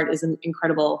piece of art is an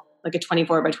incredible, like a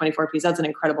 24 by 24 piece. That's an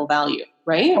incredible value,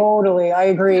 right? Totally, I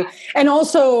agree. And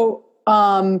also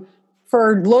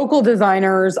for local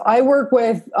designers, I work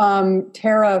with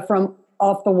Tara from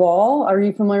Off the Wall. Are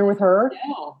you familiar with her?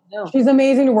 No. She's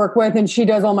amazing to work with and she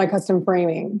does all my custom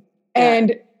framing. Yeah.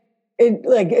 And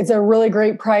it's a really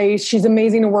great price. She's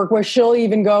amazing to work with. She'll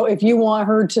even go, if you want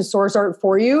her to source art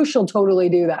for you, she'll totally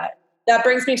do that. That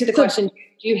brings me to the question,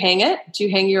 do you hang it? Do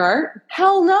you hang your art?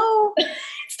 Hell no.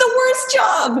 It's the worst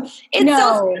job. It's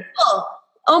so simple.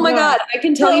 Oh my God. I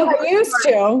can tell you. I used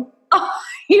to. I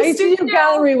used to do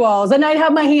gallery walls and I'd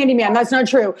have my handyman. That's not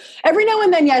true. Every now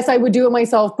and then, yes, I would do it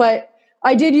myself, but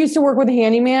I did used to work with a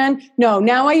handyman. No,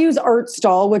 now I use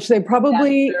Artstall, which they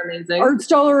probably,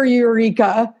 Artstall or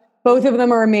Eureka. Both of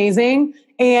them are amazing.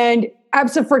 And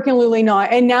abso-freaking-lutely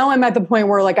not. And now I'm at the point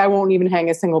where like, I won't even hang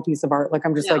a single piece of art. Like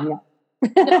I'm just it's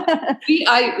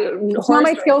not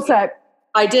my skill set.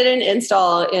 I did an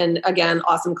install in, again,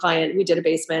 awesome client. We did a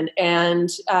basement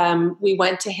and we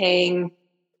went to hang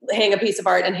a piece of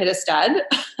art and hit a stud.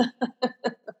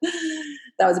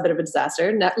 That was a bit of a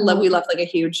disaster. We left like a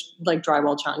huge like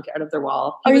drywall chunk out of their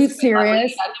wall. Are you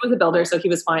serious? He was a builder, so he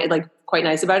was fine, like quite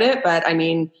nice about it. But I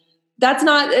mean, that's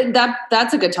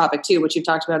a good topic too, which you've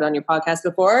talked about on your podcast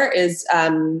before, is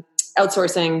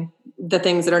outsourcing the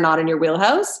things that are not in your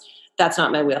wheelhouse. That's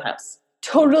not my wheelhouse.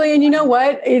 Totally. And you know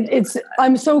what?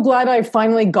 I'm so glad I've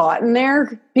finally gotten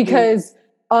there because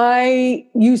I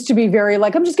used to be very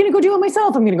like, I'm just going to go do it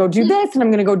myself. I'm going to go do this and I'm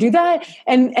going to go do that.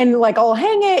 And like, I'll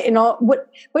hang it and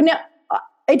but now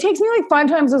it takes me like 5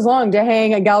 times as long to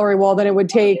hang a gallery wall than it would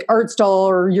take Artstall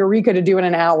or Eureka to do in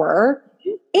an hour.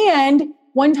 And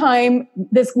one time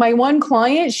my one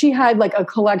client, she had like a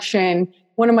collection,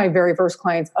 one of my very first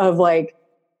clients, of like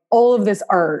all of this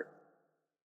art,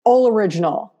 all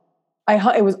original.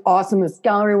 It was awesome. This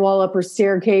gallery wall up her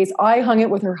staircase. I hung it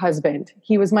with her husband.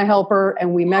 He was my helper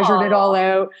and we measured it all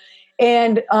out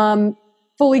and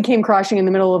fully came crashing in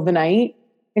the middle of the night.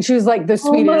 And she was like, the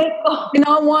sweetest.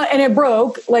 And it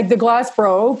broke, like the glass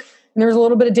broke and there was a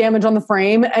little bit of damage on the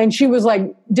frame. And she was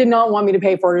like, did not want me to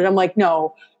pay for it. And I'm like,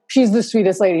 no, she's the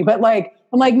sweetest lady. But like,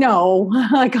 I'm like, no,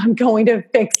 like I'm going to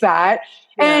fix that.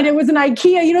 Yeah. And it was an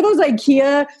IKEA, you know, those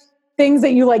IKEA things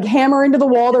that you like hammer into the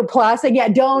wall, they're plastic. Yeah,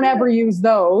 don't ever use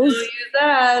those. Don't use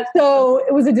that. So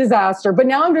it was a disaster. But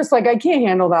now I'm just like, I can't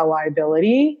handle that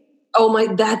liability. Oh my,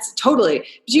 that's totally.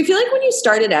 Do you feel like when you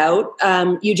started out,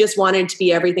 you just wanted to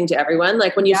be everything to everyone?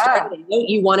 Like when you started out,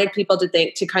 you wanted people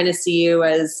to kind of see you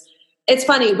as, it's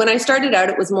funny, when I started out,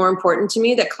 it was more important to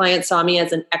me that clients saw me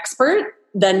as an expert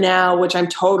than now, which I'm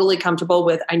totally comfortable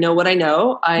with. I know what I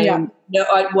know. I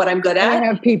know what I'm good at. I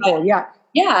have people,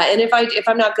 Yeah, and if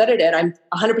I'm not good at it, I'm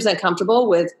 100% comfortable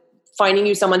with finding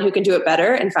you someone who can do it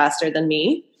better and faster than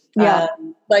me. Yeah.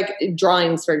 Like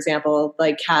drawings, for example,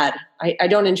 like CAD. I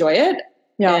don't enjoy it.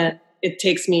 Yeah. And it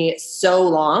takes me so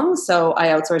long. So I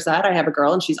outsource that. I have a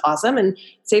girl and she's awesome and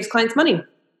saves clients money.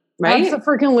 Right?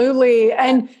 Absolutely.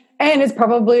 And it's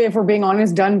probably, if we're being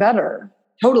honest, done better.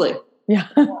 Totally. Yeah.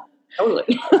 Totally.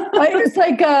 It's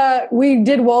like we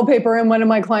did wallpaper in one of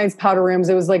my clients' powder rooms.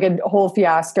 It was like a whole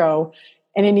fiasco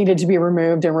and it needed to be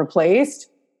removed and replaced.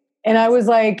 And I was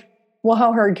like, well,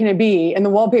 how hard can it be? And the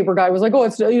wallpaper guy was like, oh,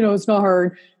 it's not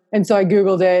hard. And so I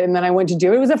Googled it and then I went to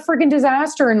do it. It was a freaking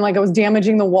disaster. And like I was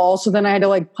damaging the wall. So then I had to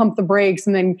like pump the brakes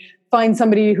and then find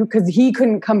somebody because he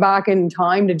couldn't come back in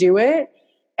time to do it.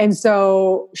 And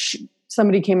so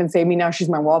somebody came and saved me. Now she's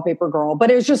my wallpaper girl. But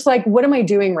it was just like, what am I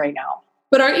doing right now?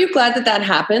 But aren't you glad that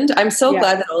happened? I'm so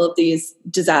glad that all of these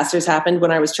disasters happened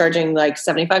when I was charging like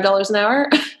 $75 an hour.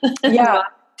 Yeah.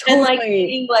 Totally. And like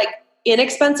being like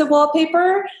inexpensive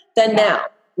wallpaper than now,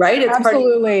 right? It's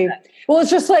absolutely. Well, it's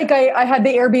just like I had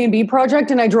the Airbnb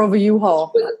project and I drove a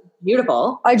U-Haul.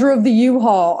 Beautiful. I drove the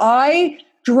U-Haul.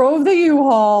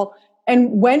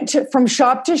 And went from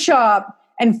shop to shop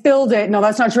and filled it. No,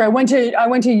 that's not true. I went to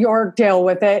Yorkdale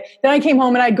with it. Then I came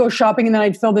home and I'd go shopping and then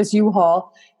I'd fill this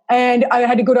U-Haul. And I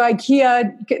had to go to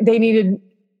IKEA.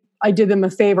 I did them a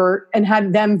favor and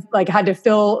had to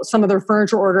fill some of their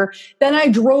furniture order. Then I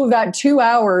drove that 2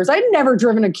 hours. I'd never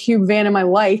driven a cube van in my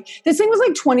life. This thing was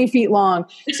like 20 feet long.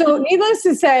 So needless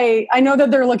to say, I know that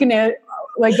they're looking at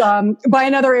buy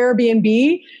another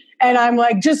Airbnb. And I'm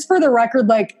like, just for the record,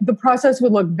 like the process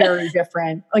would look very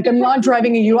different. Like I'm not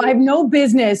driving a U-Haul. I have no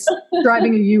business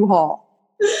driving a U-Haul.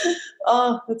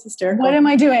 Oh, that's hysterical. What am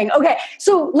I doing? Okay,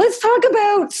 so let's talk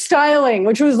about styling,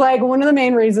 which was like one of the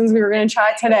main reasons we were going to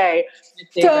chat today.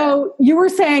 So you were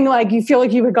saying like you feel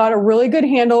like you got a really good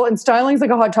handle, and styling is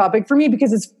like a hot topic for me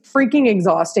because it's freaking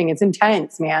exhausting. It's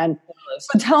intense, man.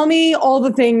 So tell me all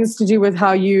the things to do with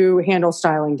how you handle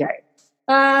styling day.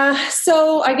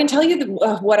 So I can tell you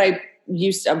what I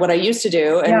used to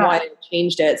do and why I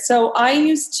changed it. So I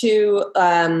used to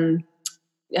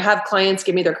have clients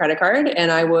give me their credit card and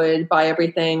I would buy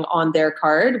everything on their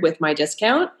card with my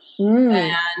discount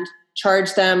and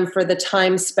charge them for the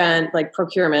time spent, like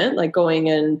procurement, like going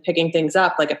and picking things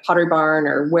up like at Pottery Barn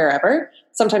or wherever,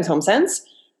 sometimes HomeSense,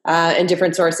 and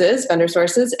different vendor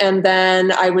sources. And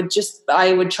then I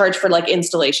would charge for like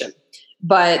installation.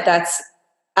 But that's,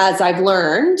 as I've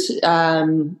learned,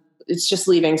 it's just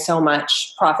leaving so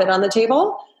much profit on the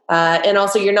table. And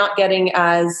also you're not getting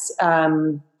as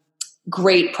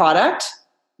great product,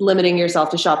 limiting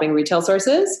yourself to shopping retail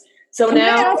sources. So Can I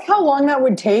ask how long that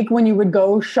would take when you would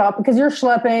go shop? Because you're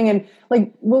schlepping and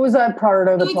like, what was that part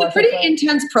of the process? It's a pretty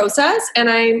intense process and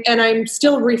I'm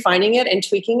still refining it and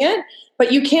tweaking it,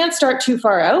 but you can't start too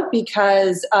far out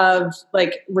because of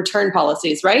like return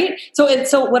policies, right?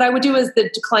 So what I would do is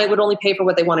the client would only pay for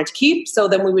what they wanted to keep. So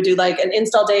then we would do like an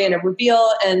install day and a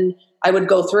reveal, and I would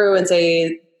go through and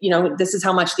say, this is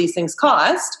how much these things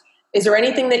cost. Is there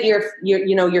anything that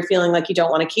you're feeling like you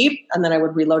don't want to keep? And then I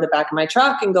would reload it back in my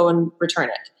truck and go and return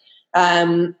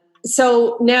it.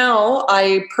 So now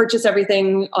I purchase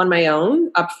everything on my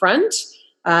own up front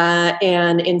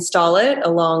and install it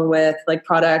along with like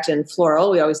product and floral.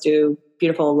 We always do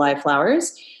beautiful live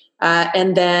flowers.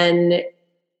 And then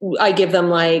I give them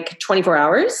like 24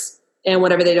 hours, and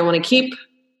whatever they don't want to keep,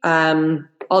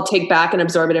 I'll take back and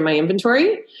absorb it in my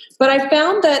inventory. But I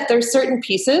found that there's certain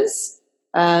pieces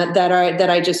that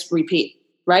I just repeat,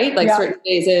 right? Like certain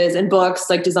phases and books,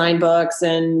 like design books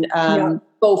and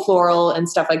faux floral and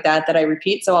stuff like that I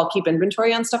repeat. So I'll keep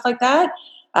inventory on stuff like that.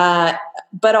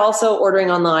 But also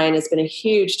ordering online has been a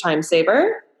huge time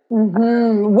saver.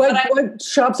 Mm-hmm. What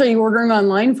shops are you ordering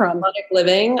online from? Tonic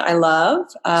Living, I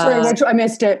love. Sorry, I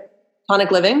missed it.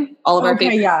 Tonic Living, all of our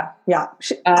favorite. Yeah.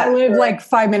 I live like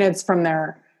 5 minutes from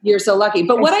there. You're so lucky.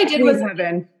 But what I did was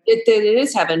heaven. It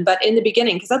is heaven. But in the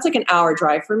beginning, because that's like an hour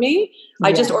drive for me,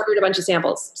 I just ordered a bunch of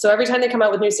samples. So every time they come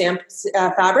out with new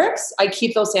fabrics, I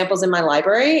keep those samples in my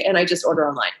library and I just order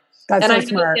online. That's and so I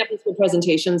smart. do samples for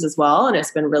presentations as well. And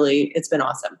it's been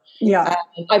awesome. Yeah.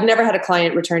 I've never had a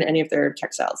client return any of their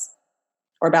textiles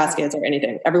or baskets or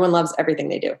anything. Everyone loves everything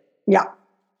they do. Yeah,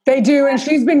 they do. And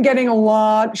she's been getting a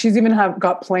lot. She's even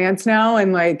got plants now.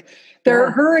 And like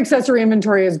her accessory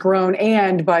inventory has grown.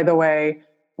 And by the way,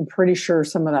 I'm pretty sure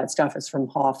some of that stuff is from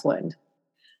Hoffland.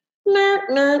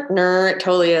 It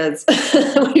totally is.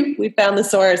 we found the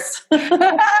source.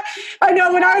 I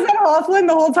know, when I was at Hoffland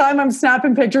the whole time, I'm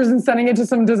snapping pictures and sending it to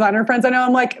some designer friends. I know,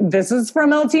 I'm like, this is from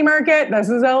LT Market. This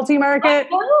is LT Market.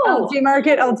 LT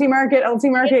Market. It's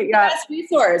the best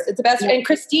resource. It's the best. And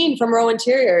Christine from Row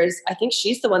Interiors, I think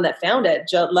she's the one that found it.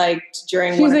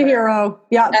 During she's a hero.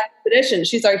 Yeah. Expedition.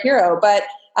 She's our hero. But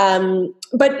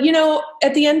But you know,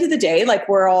 at the end of the day, like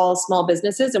we're all small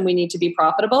businesses and we need to be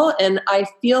profitable. And I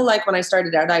feel like when I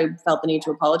started out, I felt the need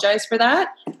to apologize for that.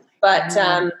 But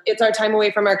it's our time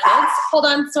away from our kids. Hold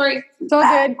on, sorry. It's all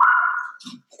good.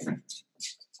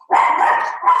 I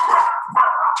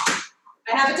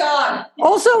have a dog.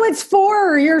 Also, it's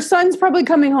 4. Your son's probably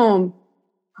coming home.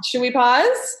 Should we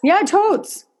pause? Yeah,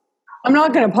 totes. I'm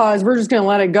not going to pause. We're just going to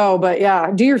let it go. But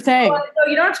yeah, do your thing. No,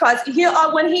 you don't have to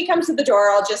pause. When he comes to the door,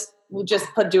 we'll just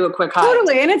do a quick hi.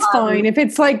 Totally. And it's fine. If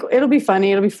it's like, it'll be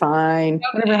funny. It'll be fine. Okay.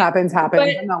 Whatever happens. But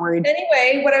I'm not worried.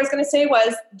 Anyway, what I was going to say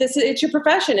was it's your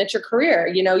profession. It's your career.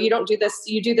 You know, you don't do this.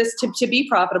 You do this to be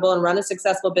profitable and run a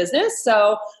successful business.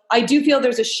 So I do feel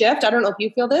there's a shift. I don't know if you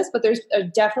feel this, but there's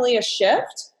definitely a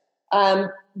shift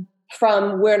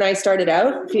from when I started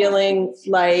out feeling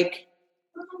like,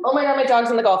 oh my God, my dog's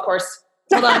on the golf course.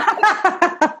 Hold on. Is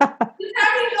that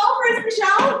golfers,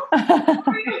 Michelle?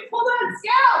 Hold on,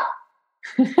 Scout.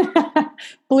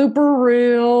 Blooper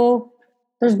reel.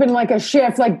 There's been like a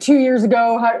shift like 2 years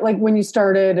ago, like when you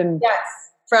started. And yes,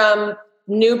 from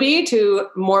newbie to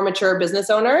more mature business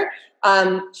owner.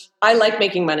 I like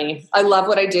making money. I love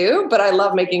what I do, but I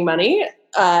love making money.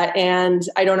 And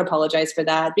I don't apologize for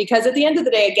that because at the end of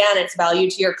the day, again, it's value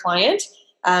to your client.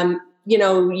 You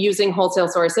know, using wholesale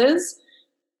sources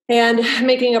and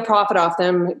making a profit off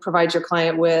them provides your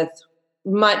client with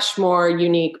much more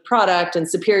unique product and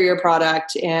superior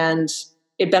product, and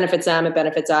it benefits them, it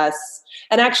benefits us.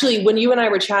 And actually, when you and I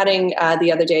were chatting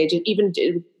the other day,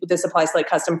 this applies to like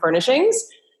custom furnishings,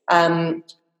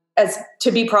 as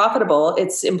to be profitable,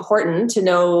 it's important to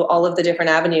know all of the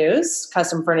different avenues,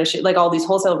 custom furnishing, like all these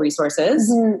wholesale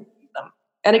resources. Mm-hmm.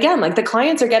 And again, like the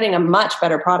clients are getting a much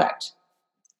better product.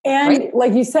 And right?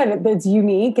 Like you said, it's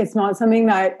unique. It's not something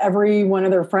that every one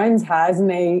of their friends has, and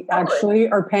they actually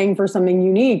are paying for something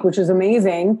unique, which is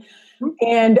amazing. Mm-hmm.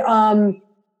 And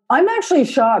I'm actually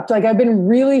shocked. Like I've been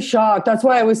really shocked. That's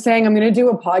why I was saying I'm going to do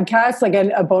a podcast, like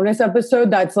a bonus episode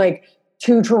that's like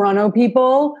 2 Toronto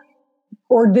people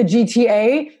or the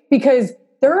GTA, because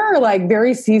there are like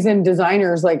very seasoned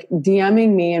designers like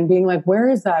DMing me and being like, where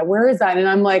is that? Where is that? And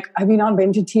I'm like, have you not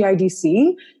been to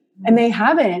TIDC? And they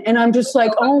haven't. And I'm just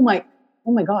like, oh my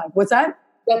God, what's that?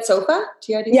 That sofa?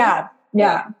 TIDC? Yeah.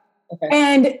 Okay.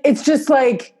 And it's just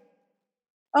like,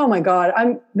 oh my God,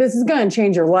 this is going to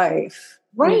change your life.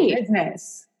 Right.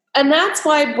 Business. And that's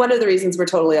why one of the reasons we're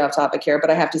totally off topic here, but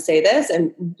I have to say this,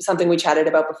 and something we chatted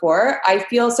about before, I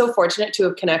feel so fortunate to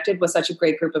have connected with such a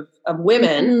great group of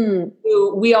women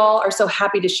who we all are so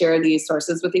happy to share these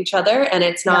sources with each other. And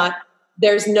it's not,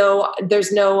 there's no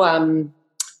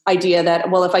idea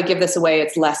that, well, if I give this away,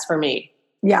 it's less for me.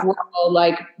 Yeah. We're all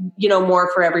like, you know, more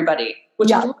for everybody,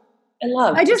 which I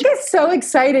love. I just get so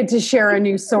excited to share a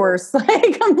new source.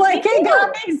 Like, I'm like, hey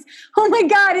guys, oh my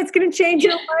God, it's going to change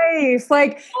your life.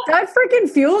 Like that freaking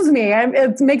fuels me.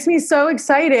 It makes me so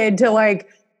excited to like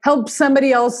help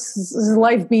somebody else's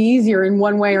life be easier in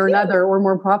one way or another or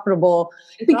more profitable.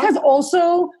 Because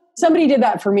also somebody did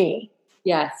that for me.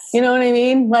 Yes. You know what I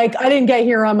mean? Like I didn't get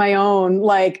here on my own,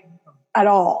 like at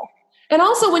all. And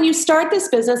also when you start this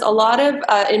business, a lot of,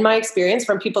 in my experience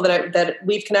from people that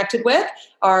we've connected with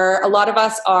a lot of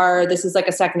us this is like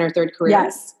a second or third career.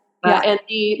 Yes. And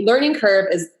the learning curve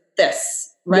is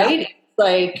this, right? Yeah.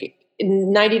 Like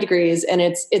 90 degrees and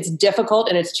it's difficult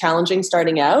and it's challenging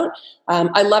starting out.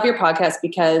 I love your podcast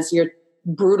because you're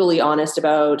brutally honest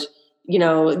about, you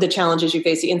know, the challenges you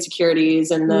face, the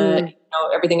insecurities and the,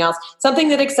 everything else. Something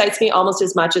that excites me almost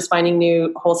as much as finding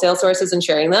new wholesale sources and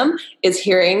sharing them is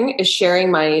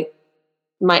sharing my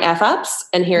F-ups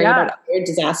and hearing about other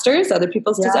disasters, other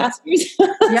people's disasters.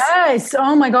 Yes.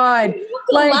 Oh my God.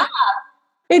 Like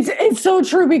it's so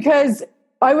true because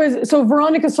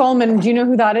Veronica Solomon, do you know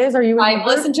who that is? Are you? I've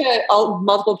listened to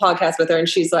multiple podcasts with her and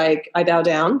she's like, I bow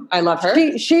down. I love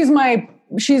her. She's like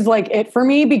it for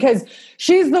me because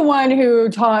she's the one who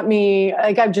taught me,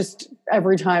 like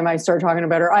every time I start talking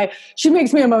about her, she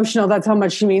makes me emotional. That's how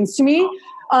much she means to me.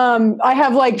 I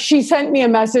have she sent me a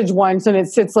message once and it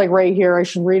sits like right here. I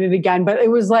should read it again, but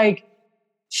it was like,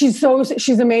 she's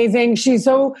amazing. She's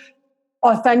so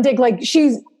authentic. Like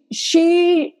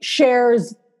she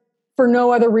shares for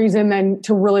no other reason than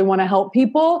to really want to help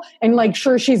people. And like,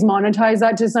 sure, she's monetized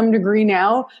that to some degree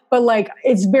now, but like,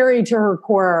 it's very to her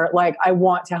core. Like I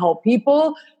want to help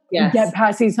people get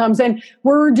past these humps. And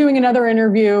we're doing another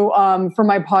interview for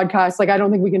my podcast. Like, I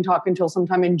don't think we can talk until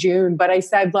sometime in June, but I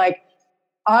said like,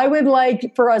 I would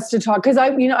like for us to talk. Cause I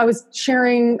was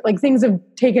sharing like things have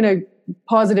taken a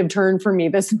positive turn for me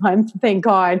this month. Thank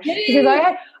God. Yay.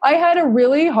 Because I had a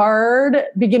really hard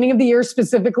beginning of the year,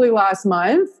 specifically last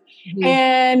month. Mm-hmm.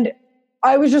 And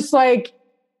I was just like,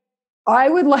 I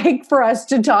would like for us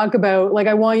to talk about, like,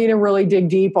 I want you to really dig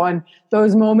deep on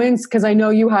those moments because I know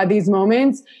you had these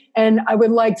moments. And I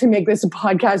would like to make this a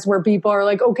podcast where people are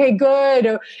like, okay,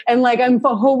 good. And like, I'm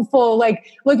hopeful.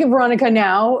 Like, look at Veronica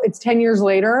now. It's 10 years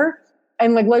later.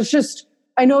 And like,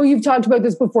 I know you've talked about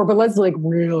this before, but let's like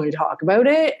really talk about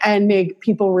it and make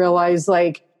people realize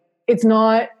like, it's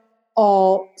not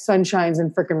all sunshines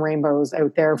and freaking rainbows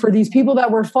out there for these people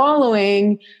that we're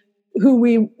following who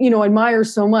we, admire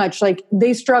so much. Like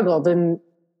they struggled and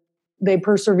they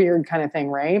persevered kind of thing.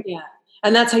 Right. Yeah.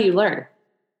 And that's how you learn.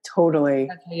 Totally.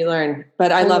 That's how you learn.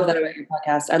 But I love that about your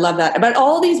podcast. I love that about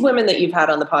all these women that you've had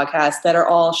on the podcast that are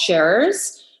all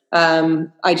sharers. I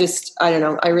don't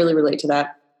know. I really relate to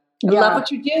that. I love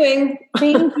what you're doing.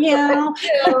 Thank you.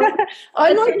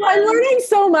 I'm learning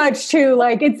so much too.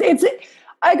 Like it's,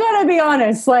 I gotta be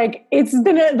honest, like it's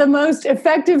been the most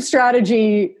effective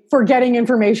strategy for getting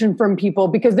information from people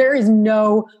because there is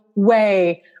no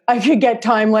way I could get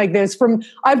time like this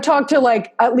I've talked to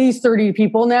like at least 30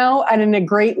 people now and in a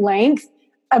great length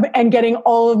and getting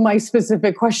all of my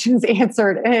specific questions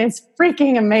answered. And it's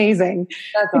freaking amazing.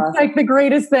 That's awesome. It's like the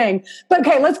greatest thing. But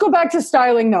okay, let's go back to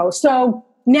styling though. So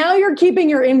now you're keeping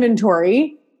your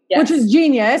inventory, which is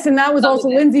genius. And that was also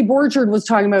Lindsay Borchard was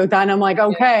talking about that. And I'm like,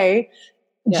 okay,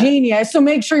 genius. So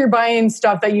make sure you're buying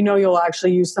stuff that you'll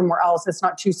actually use somewhere else. It's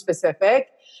not too specific.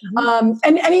 Mm-hmm.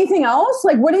 And anything else?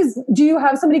 Like do you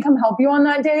have somebody come help you on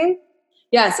that day?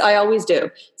 Yes, I always do.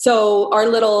 So our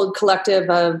little collective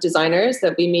of designers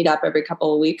that we meet up every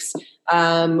couple of weeks,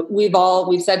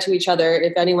 we've said to each other,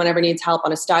 if anyone ever needs help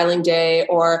on a styling day,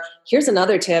 or here's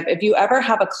another tip, if you ever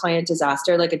have a client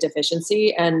disaster, like a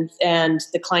deficiency and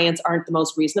the clients aren't the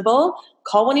most reasonable,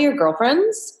 call one of your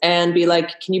girlfriends and be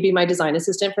like, can you be my design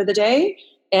assistant for the day?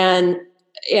 And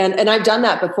I've done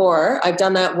that before. I've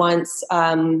done that once.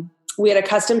 We had a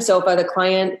custom sofa. The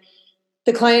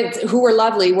client who were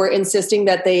lovely were insisting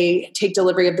that they take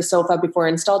delivery of the sofa before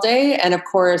install day. And of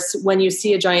course, when you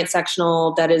see a giant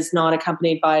sectional that is not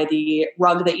accompanied by the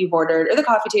rug that you've ordered or the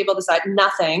coffee table, the side,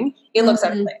 nothing, it looks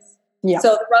out of place. Yeah. So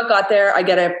the rug got there. I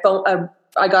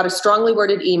got a strongly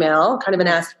worded email, kind of an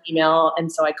ask email.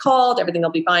 And so I called, everything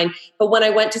will be fine. But when I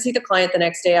went to see the client the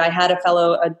next day, I had a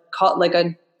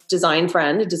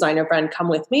designer friend come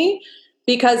with me.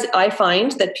 Because I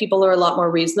find that people are a lot more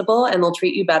reasonable and they'll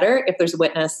treat you better if there's a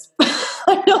witness.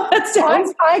 I know that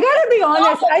sounds. I gotta be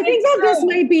honest. I think that this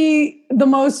might be the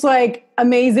most like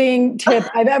amazing tip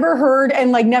I've ever heard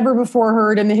and like never before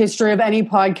heard in the history of any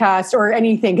podcast or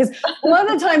anything. Because a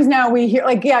lot of the times now we hear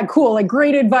like, yeah, cool, like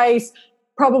great advice.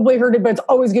 Probably heard it, but it's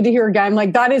always good to hear again.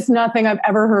 Like that is nothing I've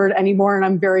ever heard anymore, and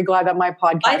I'm very glad that my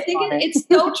podcast. I think it's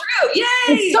so true. Yay!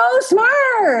 It's so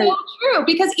smart. So true,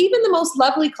 because even the most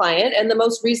lovely client and the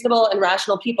most reasonable and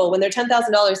rational people, when their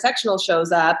 $10,000 sectional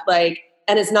shows up, like,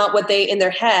 and it's not what they in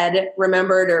their head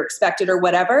remembered or expected or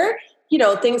whatever,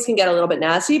 things can get a little bit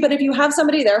nasty. But if you have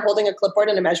somebody there holding a clipboard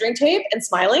and a measuring tape and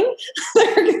smiling,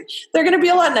 they're going to be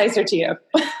a lot nicer to you.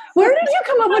 Where did you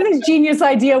come up with this genius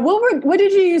idea? What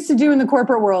did you used to do in the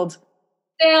corporate world?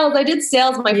 Sales. I did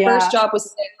sales. My first job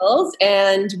was sales,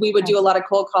 and we would do a lot of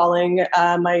cold calling,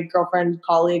 my girlfriend,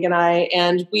 colleague,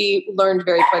 and we learned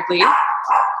very quickly.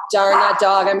 Darn that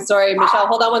dog. I'm sorry, Michelle.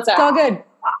 Hold on one sec. It's all good.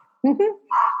 Mm-hmm.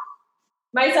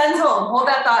 My son's home. Hold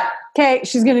that thought. Okay,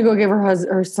 she's going to go give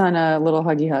her son a little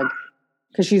huggy hug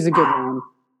because she's a good mom.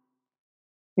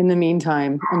 In the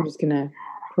meantime, I'm just going to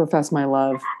profess my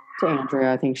love to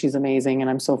Andrea. I think she's amazing, and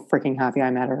I'm so freaking happy I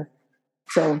met her.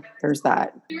 So there's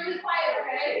that. You're really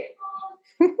quiet,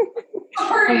 okay?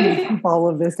 Sorry. Keep all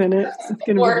of this in it. It's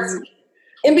gonna be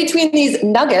in between these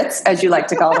nuggets, as you like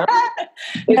to call them,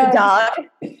 with a dog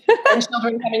and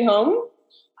children coming home.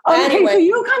 Okay, anyway, so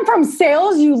you come from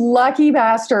sales, you lucky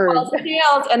bastard.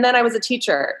 Sales, and then I was a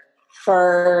teacher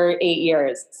for 8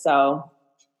 years. So,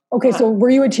 okay, so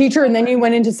were you a teacher and then you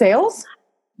went into sales?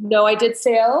 No, I did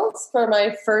sales for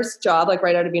my first job, like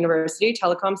right out of university,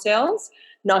 telecom sales,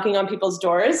 knocking on people's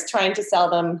doors, trying to sell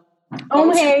them.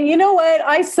 Oh, hey, you know what?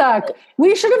 I suck.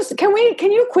 We should have.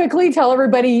 Can you quickly tell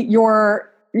everybody your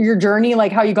journey,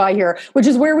 like how you got here, which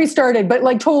is where we started, but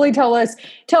like totally tell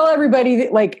everybody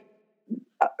like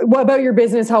what about your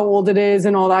business, how old it is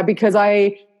and all that, because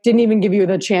I didn't even give you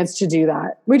the chance to do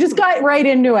that. We just got right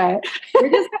into it. We're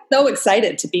just so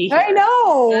excited to be here. I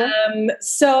know.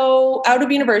 So out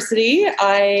of university,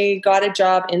 I got a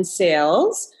job in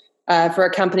sales for a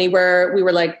company where we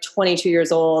were like 22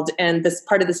 years old. And this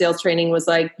part of the sales training was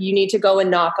like, you need to go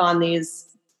and knock on these,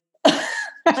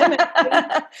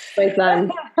 my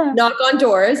son, knock on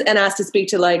doors and ask to speak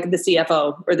to like the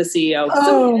CFO or the CEO.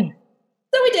 So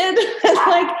we did. And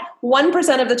like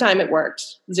 1% of the time it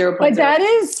worked. 0.0. But that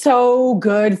is so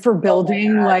good for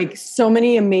building like so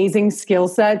many amazing skill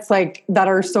sets like that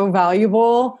are so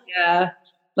valuable. Yeah.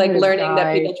 Like learning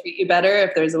that people treat you better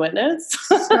if there's a witness.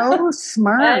 So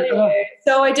smart. Anyway,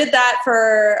 so I did that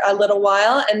for a little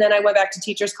while, and then I went back to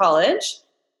teachers college.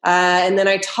 And then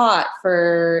I taught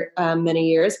for many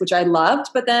years, which I loved.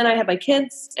 But then I had my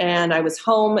kids and I was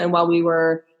home. And while we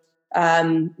were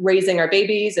raising our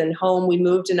babies and home, we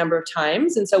moved a number of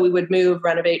times. And so we would move,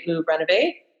 renovate.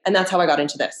 And that's how I got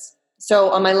into this.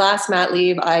 So on my last mat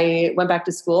leave, I went back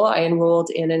to school. I enrolled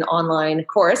in an online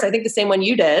course. I think the same one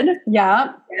you did.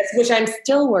 Yeah. Yes, which I'm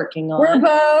still working on. We're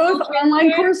both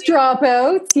online course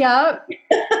dropouts. Yeah.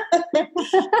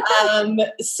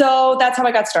 So that's how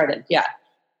I got started. Yeah.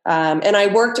 And I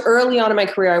worked early on in my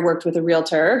career. I worked with a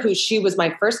realtor she was my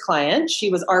first client.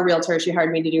 She was our realtor. She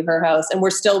hired me to do her house. And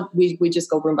we just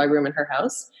go room by room in her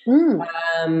house.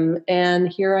 And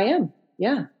here I am.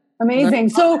 Yeah. Amazing.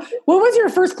 So what was your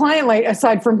first client like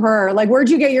aside from her? Like,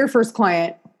 where'd you get your first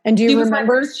client? And do you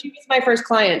remember? She was my first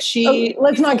client.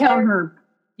 Let's not count her.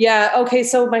 Yeah. Okay.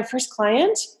 So my first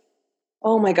client,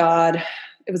 oh my God,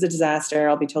 it was a disaster.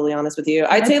 I'll be totally honest with you.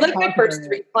 I'd say like my first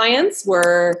 3 clients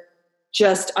were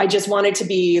I just wanted to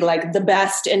be like the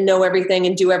best and know everything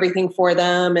and do everything for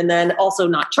them. And then also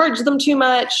not charge them too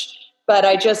much. But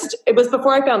it was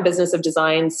before I found Business of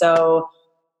Design. So,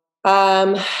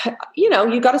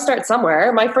 you got to start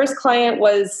somewhere. My first client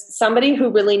was somebody who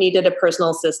really needed a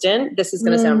personal assistant. This is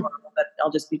going to sound horrible, but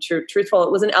I'll just be truthful.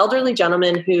 It was an elderly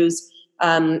gentleman whose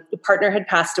partner had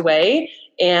passed away,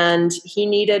 and he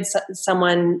needed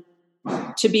someone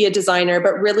to be a designer,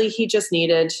 but really he just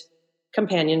needed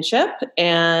companionship,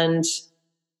 and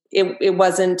it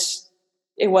wasn't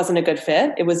a good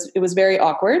fit. It was very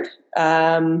awkward.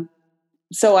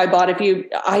 So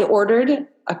I ordered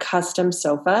a custom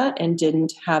sofa and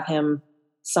didn't have him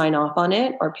sign off on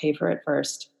it or pay for it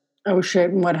first. Oh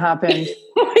shit. And what happened?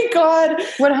 Oh my God.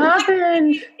 What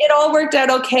happened? It all worked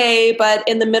out okay. But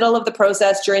in the middle of the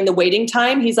process during the waiting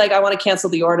time, he's like, I want to cancel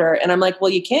the order. And I'm like, well,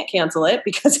 you can't cancel it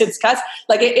because it's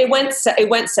it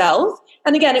went south.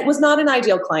 And again, it was not an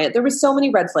ideal client. There were so many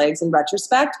red flags in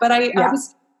retrospect, but I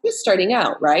was just starting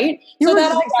out, right? You were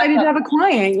just excited to have a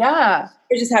client. Yeah.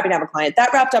 You're just happy to have a client.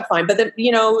 That wrapped up fine. But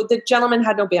the gentleman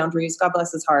had no boundaries. God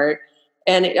bless his heart.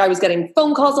 And I was getting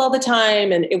phone calls all the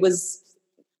time. And it was,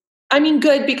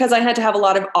 good because I had to have a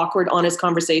lot of awkward, honest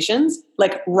conversations,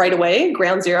 like right away,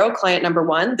 ground zero, client number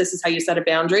 1. This is how you set a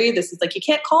boundary. This is like, you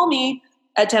can't call me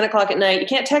at 10 o'clock at night. You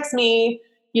can't text me,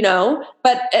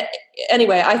 But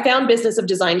anyway, I found Business of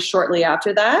Design shortly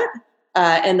after that.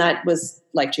 And that was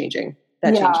life-changing.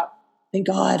 That changed.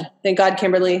 Thank God,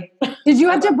 Kimberly. Did you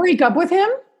have to break up with him?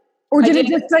 Or did it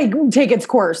just take its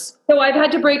course? So I've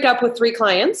had to break up with 3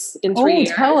 clients in 3 years.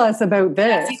 Tell us about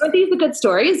this. These are the good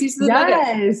stories. These are the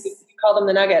nuggets. We call them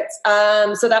the nuggets.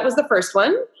 So that was the first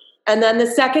one. And then the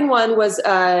second one was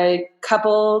a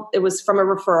couple, it was from a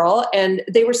referral, and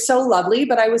they were so lovely,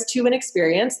 but I was too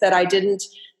inexperienced that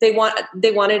they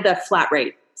wanted a flat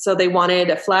rate. So they wanted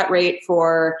a flat rate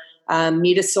for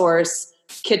me to source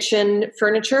kitchen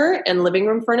furniture and living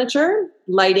room furniture,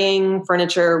 lighting,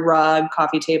 furniture, rug,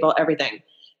 coffee table, everything.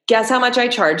 Guess how much I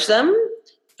charged them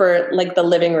for like the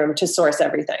living room to source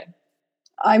everything?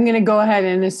 I'm going to go ahead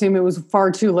and assume it was far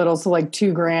too little. So like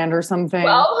 $2,000 or something.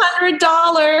 $1,200.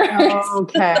 Oh,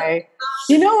 okay.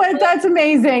 You know what? That's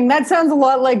amazing. That sounds a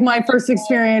lot like my first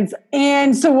experience.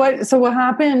 And so what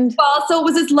happened? Well, so it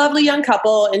was this lovely young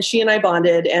couple, and she and I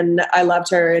bonded, and I loved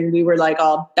her, and we were like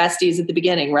all besties at the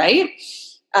beginning. Right.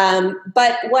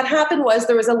 But what happened was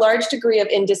there was a large degree of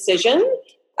indecision.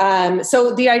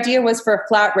 So the idea was for a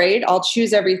flat rate, I'll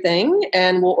choose everything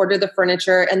and we'll order the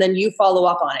furniture and then you follow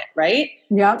up on it, right?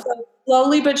 Yeah. So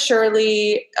slowly but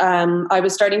surely, I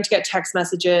was starting to get text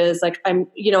messages. Like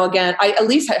again, I at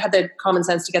least had the common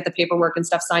sense to get the paperwork and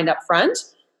stuff signed up front.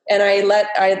 And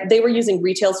they were using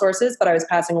retail sources, but I was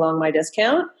passing along my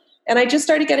discount. And I just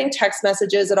started getting text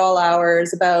messages at all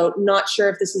hours about not sure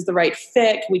if this is the right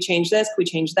fit. Can we change this? Can we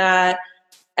change that?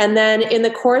 And then in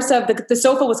the course of the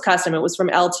sofa was custom. It was from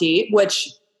LT, which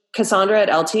Cassandra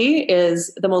at LT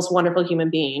is the most wonderful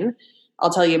human being. I'll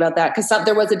tell you about that because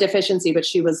there was a deficiency, but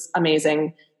she was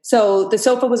amazing. So the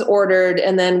sofa was ordered.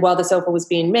 And then while the sofa was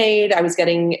being made, I was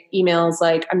getting emails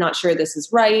like, I'm not sure this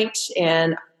is right.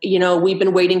 And, we've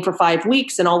been waiting for 5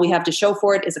 weeks and all we have to show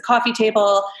for it is a coffee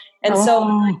table. And so,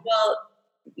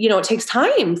 it takes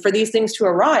time for these things to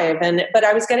arrive. But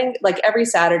I was getting like every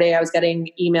Saturday, I was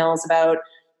getting emails about,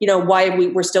 why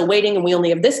we're still waiting and we only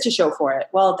have this to show for it.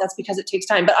 Well, that's because it takes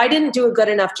time. But I didn't do a good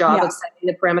enough job of setting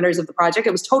the parameters of the project.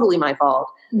 It was totally my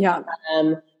fault. Yeah.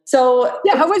 So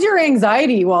yeah, how was your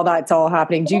anxiety while that's all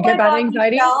happening? Do you get bad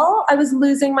anxiety? Michelle, I was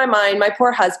losing my mind. My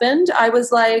poor husband. I was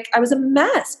a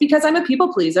mess because I'm a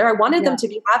people pleaser. I wanted them to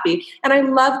be happy. And I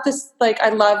loved this, I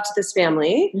loved this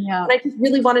family. Yeah. And I just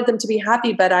really wanted them to be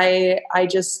happy, but I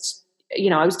just,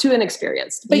 I was too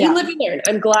inexperienced. But you live and learn.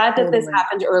 I'm glad that this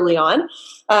happened early on.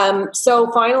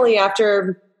 So finally,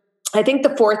 after I think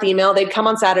the fourth email, they'd come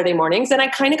on Saturday mornings, and I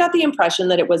kind of got the impression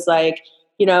that it was like,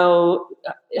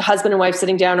 husband and wife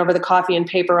sitting down over the coffee and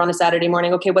paper on a Saturday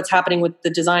morning. Okay, what's happening with the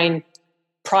design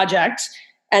project?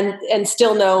 And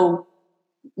still no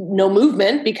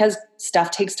movement because stuff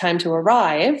takes time to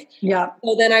arrive. Yeah.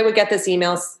 So then I would get this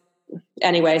email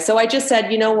anyway. So I just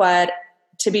said, you know what?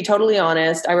 To be totally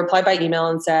honest, I replied by email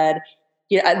and said,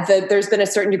 there's been a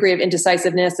certain degree of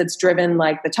indecisiveness that's driven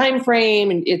like the time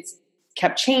frame, and it's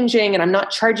kept changing, and I'm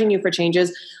not charging you for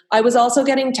changes. I was also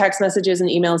getting text messages and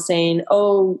emails saying,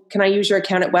 "Oh, can I use your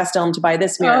account at West Elm to buy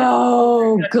this mirror?"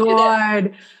 Oh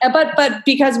God! But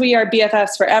because we are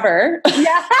BFFs forever,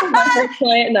 my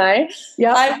client and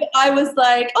I was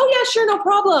like, "Oh yeah, sure, no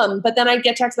problem." But then I'd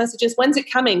get text messages, "When's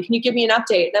it coming? Can you give me an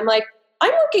update?" And I'm like,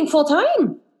 "I'm working full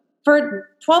time for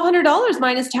 $1,200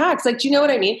 minus tax." Like, do you know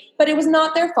what I mean? But it was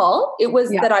not their fault. It was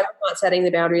that I was not setting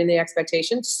the boundary and the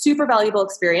expectation. Super valuable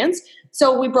experience.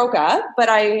 So we broke up, but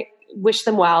I wish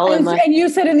them well. And you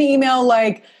said in the email,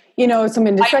 some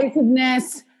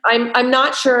indecisiveness. I'm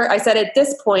not sure. I said, at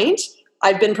this point,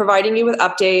 I've been providing you with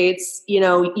updates.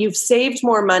 You've saved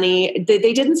more money.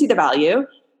 They didn't see the value.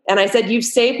 And I said, you've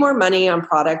saved more money on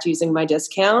product using my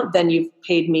discount than you've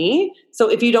paid me. So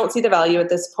if you don't see the value at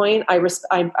this point, I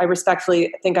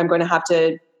respectfully think I'm going to have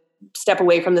to step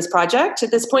away from this project.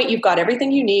 At this point, you've got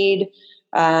everything you need.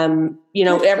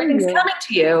 Everything's coming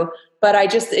to you. But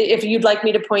if you'd like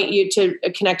me to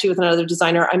connect you with another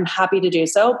designer, I'm happy to do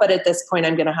so. But at this point,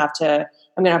 I'm going to have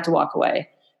to walk away.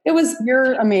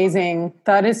 You're amazing.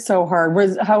 That is so hard.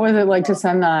 How was it like to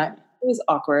send that? It was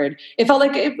awkward. It felt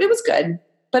like it was good,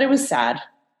 but it was sad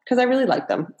because I really liked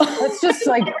them. That's just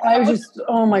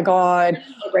oh my God.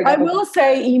 I will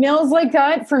say emails like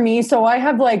that for me. So I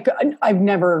have I've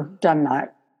never done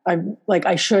that.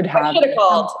 I should have. I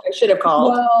should have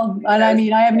called. Well, and I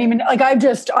mean, I haven't even I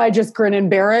just grin and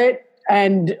bear it.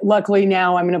 And luckily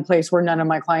now I'm in a place where none of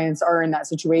my clients are in that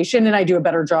situation, and I do a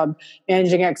better job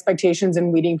managing expectations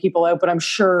and weeding people out. But I'm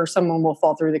sure someone will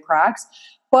fall through the cracks.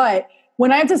 But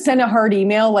when I have to send a hard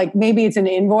email, maybe it's an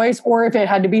invoice, or if it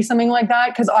had to be something like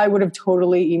that, because I would have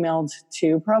totally emailed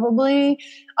too, probably.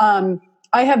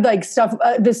 I have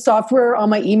this software on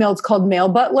my email. It's called Mail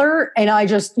Butler,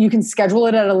 and you can schedule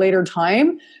it at a later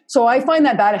time. So I find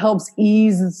that helps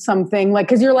ease something,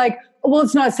 because you're like, well,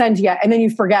 it's not sent yet, and then you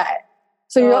forget.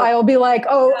 So I'll be like,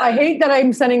 oh, I hate that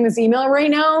I'm sending this email right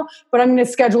now, but I'm going to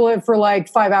schedule it for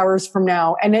 5 hours from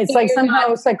now, and it's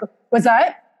what's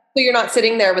that? So you're not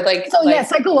sitting there with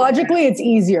psychologically it's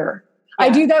easier. Yeah. I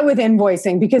do that with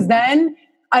invoicing because then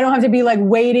I don't have to be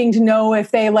waiting to know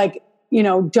if they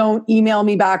don't email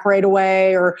me back right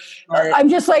away, or I'm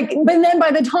just but then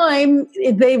by the time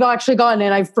they've actually gotten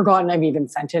it, I've forgotten I've even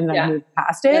sent it and I've moved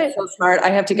past it. That's so smart. I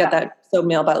have to get that. So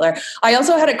Mail Butler. I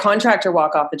also had a contractor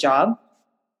walk off the job.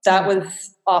 That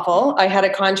was awful. I had a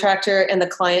contractor and the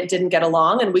client didn't get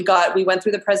along, and we went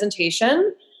through the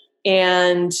presentation,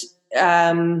 and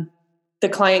the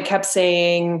client kept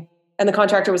saying, and the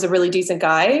contractor was a really decent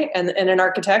guy and an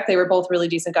architect. They were both really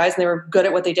decent guys and they were good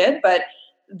at what they did, but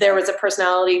there was a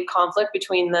personality conflict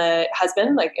between the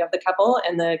husband, of the couple,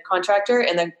 and the contractor.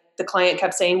 And the client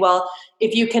kept saying, well,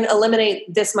 if you can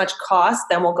eliminate this much cost,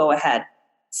 then we'll go ahead.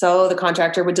 So the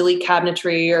contractor would delete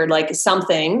cabinetry or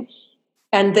something.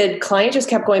 And the client just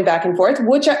kept going back and forth,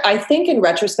 which I think in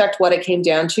retrospect, what it came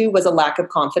down to was a lack of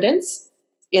confidence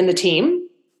in the team,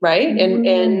 right? Mm-hmm.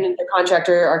 In the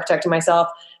contractor, architect, and myself.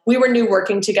 We were new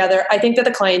working together. I think that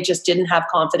the client just didn't have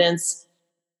confidence.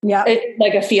 Yeah.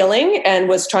 A feeling, and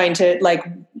was trying to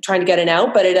get an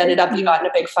out, but it ended up you got in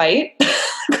a big fight.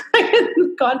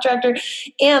 Contractor.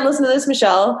 And listen to this,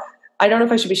 Michelle. I don't know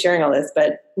if I should be sharing all this,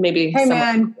 but maybe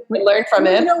someone would learn from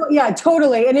it. Yeah,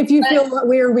 totally. And if you feel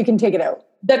weird, we can take it out.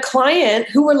 The client,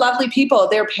 who were lovely people,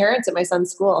 their parents at my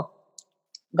son's school.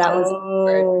 That was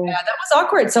awkward. Yeah, that was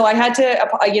awkward. So I had to,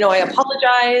 I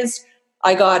apologized.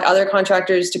 I got other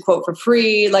contractors to quote for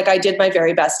free. I did my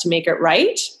very best to make it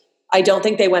right. I don't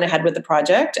think they went ahead with the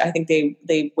project. I think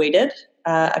they waited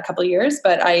a couple of years,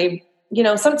 but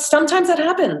sometimes that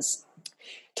happens.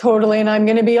 Totally. And I'm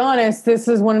going to be honest, this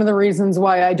is one of the reasons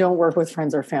why I don't work with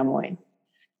friends or family.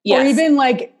 Yes. Or even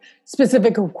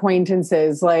specific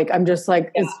acquaintances. I'm just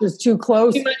it's just too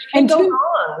close. And go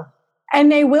wrong. And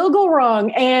they will go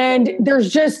wrong. And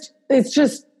it's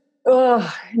just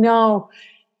no.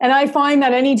 And I find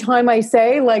that anytime I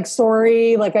say like,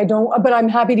 sorry, like I don't, but I'm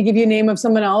happy to give you a name of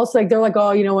someone else. Like they're like,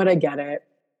 oh, you know what? I get it.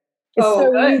 It's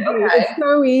so easy. Okay. It's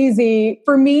so easy.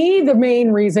 For me, the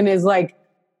main reason is like,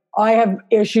 I have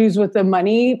issues with the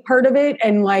money part of it.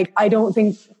 And like, I don't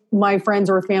think my friends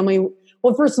or family,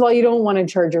 well, first of all, you don't want to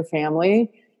charge your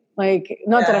family. Like,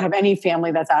 not that I have any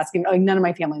family that's asking, like none of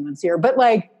my family lives here, but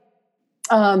like,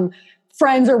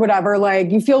 friends or whatever,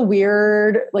 like you feel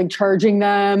weird, like charging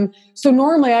them. So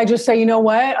normally I just say, you know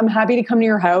what, I'm happy to come to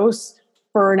your house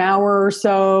for an hour or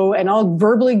so and I'll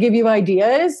verbally give you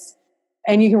ideas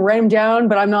and you can write them down,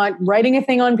 but I'm not writing a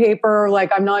thing on paper.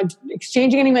 Like I'm not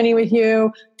exchanging any money with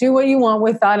you. Do what you want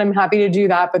with that. I'm happy to do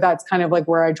that. But that's kind of like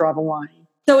where I draw the line.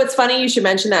 So it's funny you should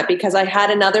mention that because I had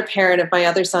another parent of my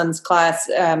other son's class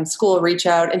school reach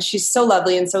out and she's so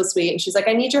lovely and so sweet. And she's like,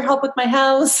 I need your help with my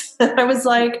house. I was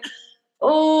like,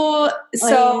 oh,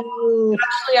 so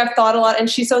actually I've thought a lot and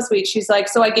she's so sweet. She's like,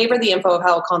 so I gave her the info of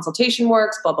how a consultation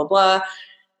works, blah, blah, blah.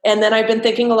 And then I've been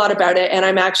thinking a lot about it and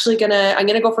I'm actually I'm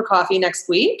going to go for coffee next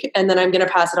week. And then I'm going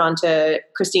to pass it on to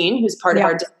Christine, who's part of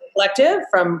our collective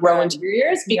from Row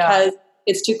Interiors because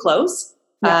it's too close.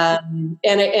 Yeah. And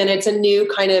it's a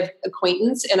new kind of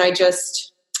acquaintance. And I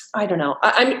don't know.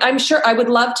 I'm sure I would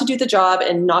love to do the job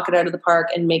and knock it out of the park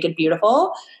and make it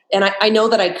beautiful. And I know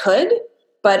that I could,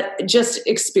 but just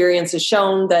experience has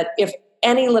shown that if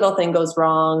any little thing goes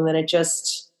wrong, then it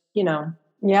just, Yeah.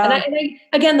 And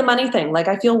again, the money thing, like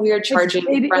I feel weird charging.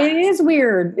 It is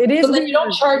weird. It is. So then you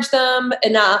don't charge them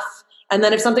enough. And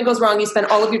then if something goes wrong, you spend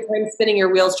all of your time spinning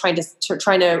your wheels trying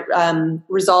to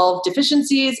resolve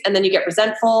deficiencies. And then you get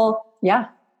resentful. Yeah.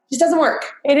 It just doesn't work.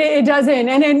 It doesn't.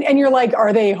 And you're like,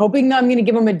 are they hoping that I'm going to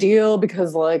give them a deal?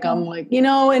 Because like, I'm like,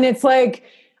 and it's like,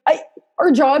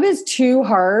 our job is too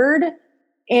hard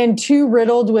and too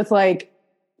riddled with like,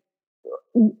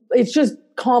 it's just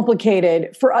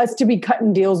complicated for us to be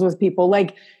cutting deals with people.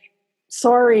 Like,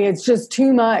 sorry, it's just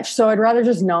too much. So I'd rather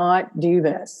just not do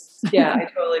this. Yeah, I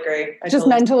totally agree.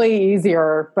 Mentally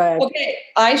easier. But okay,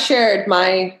 I shared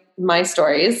my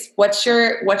stories. What's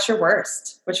your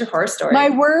worst? What's your horror story? My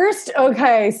worst?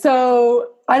 Okay,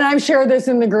 so, and I've shared this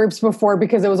in the groups before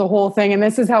because it was a whole thing. And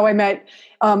this is how I met,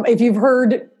 if you've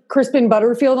heard Crispin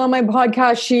Butterfield on my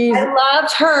podcast, I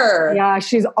loved her. Yeah,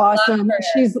 she's awesome.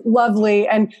 She's lovely.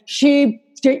 And she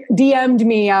DM'd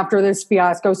me after this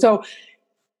fiasco. So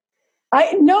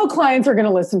I know clients are going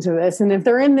to listen to this. And if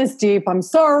they're in this deep, I'm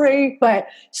sorry. But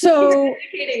so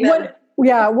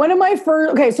one of my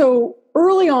first, okay, so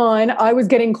early on I was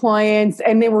getting clients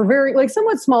and they were very like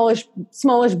somewhat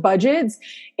smallish budgets.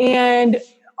 And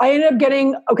I ended up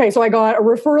getting, so I got a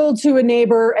referral to a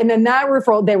neighbor and then that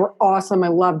referral, they were awesome. I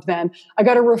loved them. I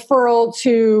got a referral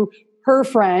to her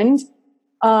friend.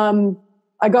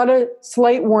 I got a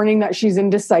slight warning that she's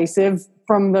indecisive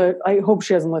I hope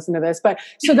she doesn't listen to this, but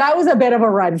so that was a bit of a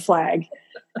red flag.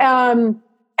 And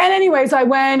anyways,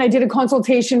 I did a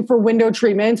consultation for window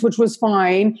treatments, which was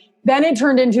fine. Then it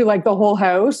turned into like the whole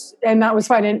house and that was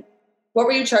fine. And what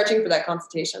were you charging for that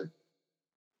consultation?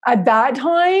 At that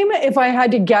time, if I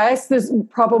had to guess, this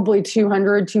probably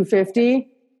 200, 250.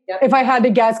 Yep. If I had to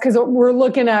guess, because we're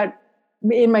looking at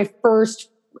in my first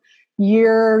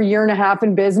year and a half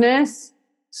in business.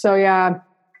 So yeah.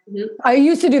 Mm-hmm. I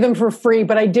used to do them for free,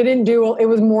 but I didn't it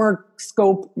was more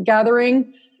scope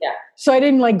gathering. Yeah. So I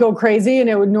didn't like go crazy and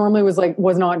it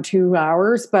was not 2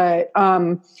 hours, but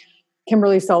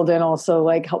Kimberly Selden also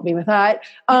like helped me with that.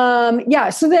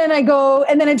 So then I go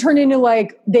and then it turned into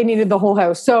like they needed the whole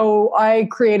house. So I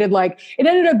created it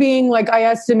ended up being like I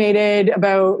estimated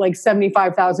about like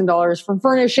 $75,000 for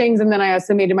furnishings and then I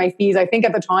estimated my fees. I think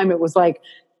at the time it was like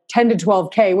 10 to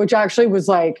 12K, which actually was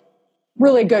like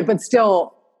really good, but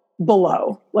still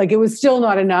below. Like it was still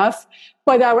not enough.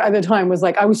 But that at the time was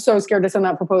like, I was so scared to send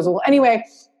that proposal. Anyway,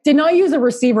 did not use a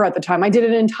receiver at the time. I did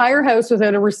an entire house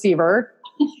without a receiver.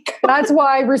 That's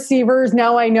why receivers,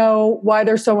 now I know why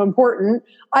they're so important.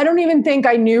 I don't even think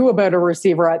I knew about a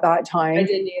receiver at that time. I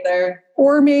didn't either.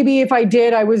 Or maybe if I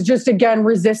did, I was just, again,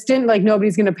 resistant. Like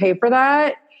nobody's going to pay for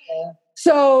that. Yeah.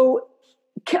 So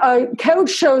a couch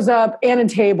shows up and a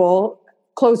table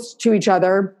close to each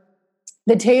other.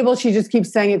 The table, she just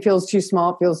keeps saying it feels too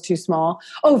small. It feels too small.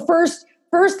 Oh, first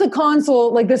the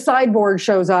console, like the sideboard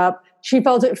shows up. She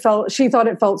thought it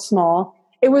felt small.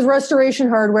 It was Restoration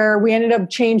Hardware. We ended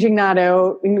up changing that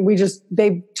out and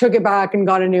they took it back and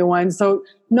got a new one. So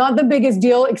not the biggest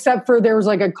deal, except for there was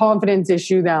like a confidence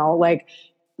issue now, like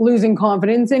losing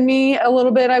confidence in me a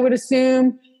little bit, I would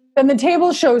assume. Then the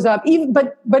table shows up,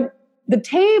 but the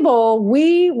table,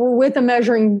 we were with a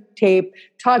measuring tape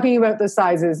talking about the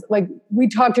sizes. Like we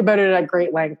talked about it at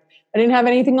great length. I didn't have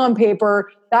anything on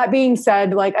paper. That being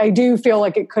said, like, I do feel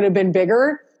like it could have been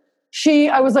bigger.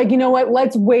 I was like, you know what?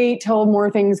 Let's wait till more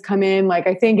things come in. Like,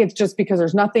 I think it's just because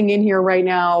there's nothing in here right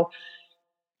now.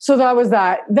 So that was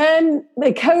that. Then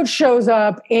the couch shows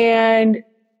up, and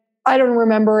I don't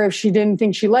remember if she didn't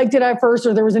think she liked it at first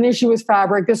or there was an issue with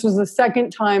fabric. This was the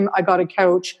second time I got a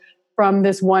couch from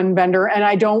this one vendor. And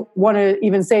I don't want to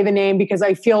even say the name because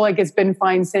I feel like it's been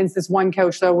fine since. This one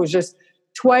couch, though, was just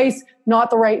twice not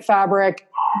the right fabric.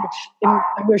 Which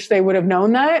I wish they would have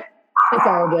known that. It's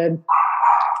all good.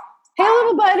 Hey,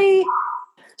 little buddy.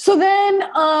 So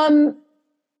then,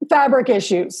 fabric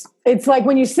issues. It's like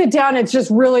when you sit down, it's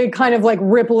just really kind of like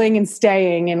rippling and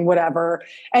staying and whatever.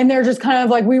 And they're just kind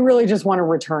of like, we really just want to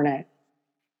return it.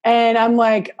 And I'm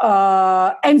like,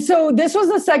 and so this was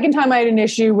the second time I had an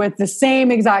issue with the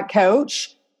same exact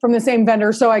couch from the same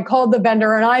vendor. So I called the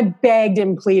vendor and I begged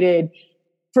and pleaded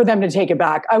for them to take it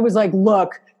back. I was like,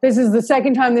 look, this is the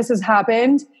second time this has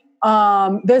happened.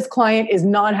 This client is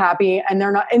not happy and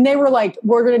they were like,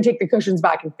 we're going to take the cushions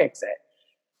back and fix it.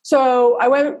 So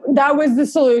that was the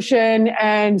solution.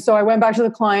 And so I went back to the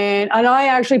client and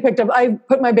I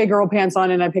put my big girl pants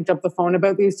on and I picked up the phone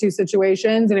about these two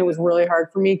situations. And it was really hard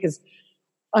for me because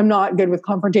I'm not good with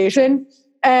confrontation.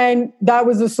 And that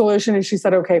was the solution. And she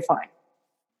said, okay, fine.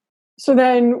 So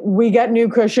then we get new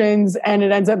cushions and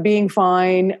it ends up being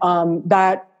fine.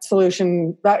 That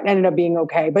solution, that ended up being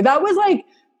okay. But that was like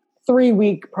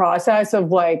 3-week process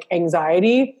of like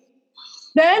anxiety.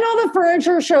 Then all the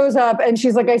furniture shows up and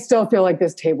she's like, I still feel like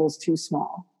this table's too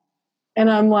small. And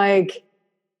I'm like,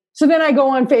 so then I go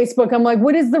on Facebook. I'm like,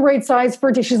 what is the right size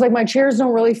for it? She's like, my chairs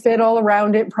don't really fit all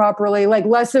around it properly. Like,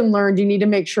 lesson learned, you need to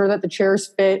make sure that the chairs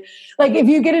fit. Like, if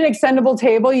you get an extendable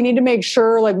table, you need to make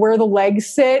sure like where the legs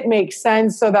sit makes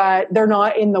sense so that they're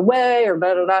not in the way or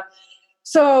blah, blah, blah.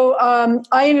 So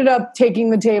I ended up taking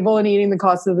the table and eating the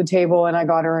cost of the table, and I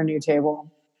got her a new table.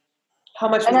 How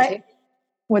much was the table?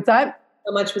 What's that?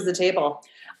 How much was the table?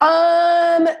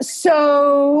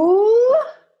 So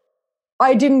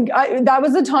that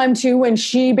was the time too when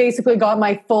she basically got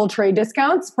my full trade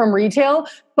discounts from retail,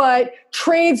 but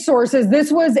trade sources,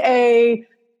 this was a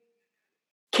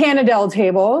Canadel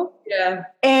table. Yeah.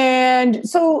 And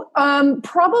so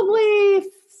probably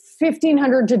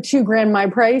 $1,500 to $2,000 my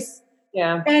price.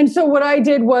 Yeah. And so what I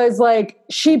did was like,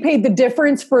 she paid the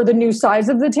difference for the new size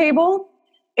of the table.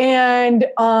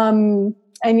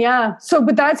 And yeah, so,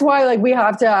 but that's why like we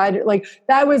have to add, like,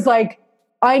 that was like,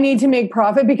 I need to make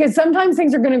profit because sometimes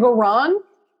things are going to go wrong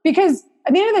because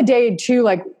at the end of the day too,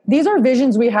 like these are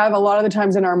visions we have a lot of the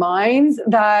times in our minds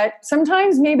that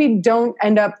sometimes maybe don't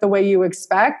end up the way you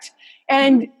expect.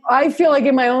 And I feel like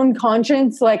in my own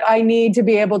conscience, like I need to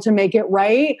be able to make it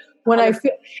right when I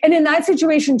feel, and in that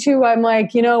situation too, I'm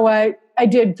like, you know what? I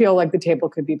did feel like the table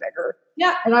could be bigger.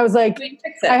 Yeah. And I was like,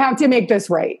 I have to make this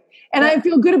right. And I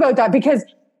feel good about that because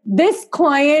this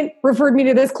client referred me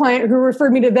to this client who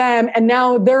referred me to them. And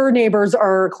now their neighbors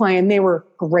are a client. They were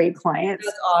great clients.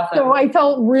 That's awesome. So I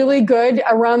felt really good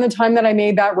around the time that I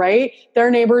made that right.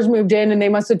 Their neighbors moved in and they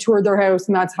must have toured their house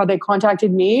and that's how they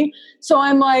contacted me. So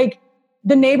I'm like,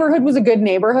 the neighborhood was a good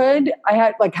neighborhood. I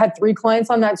had 3 clients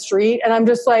on that street and I'm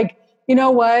just like, you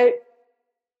know what?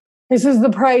 This is the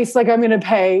price like I'm going to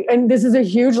pay. And this is a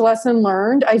huge lesson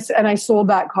learned. I sold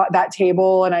that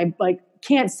table and I like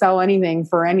can't sell anything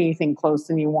for anything close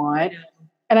than you want.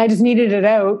 And I just needed it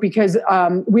out because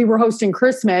we were hosting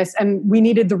Christmas and we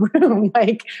needed the room.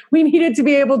 Like we needed to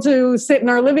be able to sit in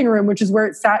our living room, which is where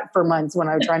it sat for months when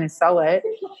I was trying to sell it.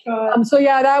 So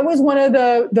yeah, that was one of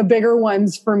the bigger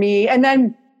ones for me. And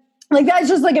then like, that's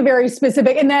just like a very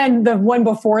specific, and then the one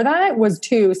before that was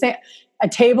 2, a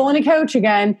table and a couch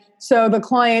again. So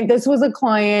this was a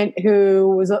client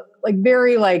who was like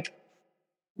very like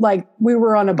we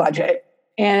were on a budget.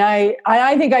 And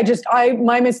I think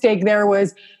my mistake there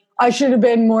was I should have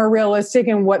been more realistic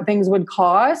in what things would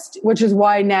cost, which is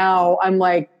why now I'm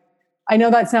like, I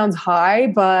know that sounds high,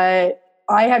 but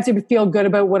I have to feel good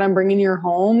about what I'm bringing to your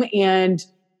home. And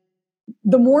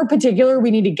the more particular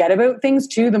we need to get about things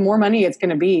too, the more money it's going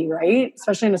to be, right?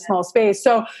 Especially in a small space.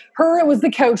 So it was the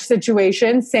couch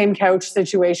situation, same couch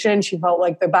situation. She felt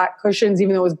like the back cushions,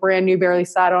 even though it was brand new, barely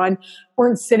sat on,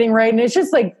 weren't sitting right. And it's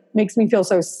just like, makes me feel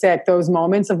so sick. Those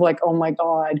moments of like, oh my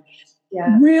God,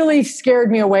 really scared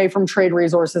me away from trade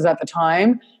resources at the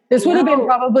time. This would have been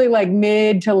probably like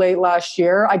mid to late last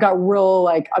year. I got real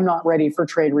like, I'm not ready for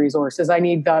trade resources. I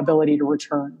need the ability to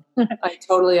return. I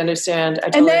totally understand.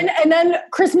 And then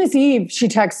Christmas Eve, she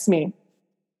texts me.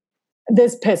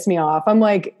 This pissed me off. I'm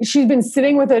like, she'd been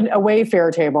sitting with a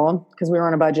Wayfair table because we were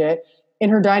on a budget in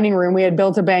her dining room. We had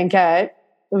built a banquette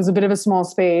it was a bit of a small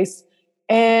space.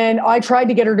 And I tried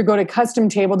to get her to go to Custom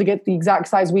Table to get the exact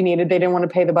size we needed. They didn't want to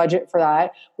pay the budget for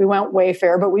that. We went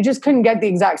Wayfair, but we just couldn't get the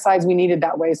exact size we needed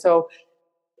that way. So,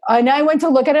 and I went to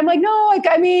look at it. I'm like, no, like,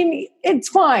 I mean, it's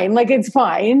fine. Like, it's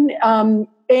fine.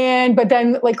 But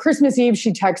then like Christmas Eve,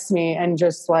 she texts me and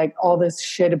just like all this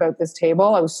shit about this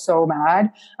table. I was so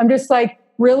mad. I'm just like,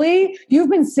 really? You've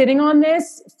been sitting on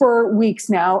this for weeks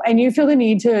now and you feel the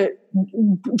need to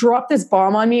drop this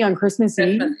bomb on me on Christmas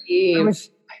Eve?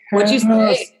 What'd you say?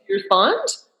 Did you respond?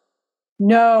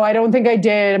 No, I don't think I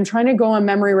did. I'm trying to go on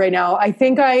memory right now. I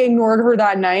think I ignored her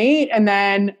that night and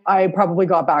then I probably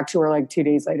got back to her like 2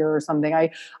 days later or something. I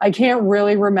can't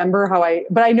really remember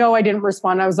but I know I didn't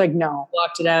respond. I was like, no.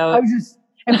 Blocked it out. I was just,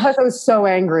 and plus I was so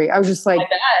angry. I was just like,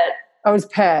 I was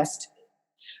pissed.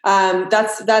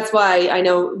 That's why I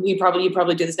know you probably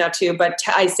do this now too, but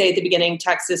I say at the beginning,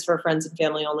 text is for friends and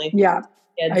family only. Yeah,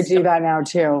 I do that now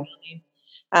too.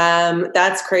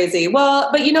 That's crazy. Well,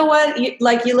 but you know what? You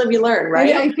live, you learn,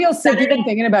 right? I feel sick even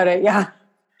thinking about it. Yeah.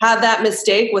 Have that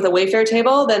mistake with a Wayfair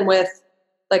table than with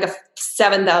like a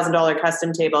 $7,000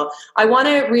 custom table. I want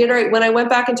to reiterate, when I went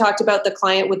back and talked about the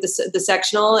client with the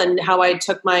sectional and how I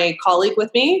took my colleague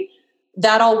with me,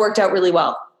 that all worked out really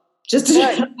well. I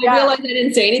realized I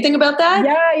didn't say anything about that.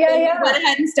 Yeah. We went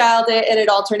ahead and styled it and it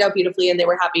all turned out beautifully and they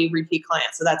were happy repeat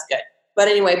clients. So that's good. But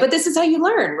anyway, this is how you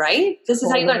learn, right? This is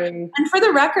how you learn. And for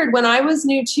the record, when I was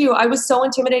new too, I was so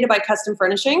intimidated by custom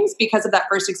furnishings because of that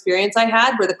first experience I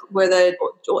had where the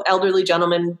elderly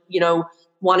gentleman,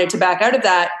 wanted to back out of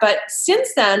that. But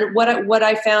since then, what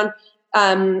I found,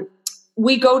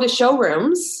 we go to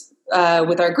showrooms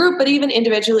with our group, but even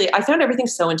individually, I found everything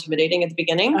so intimidating at the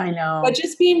beginning. I know. But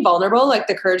just being vulnerable, like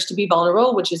the courage to be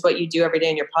vulnerable, which is what you do every day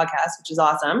in your podcast, which is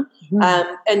awesome.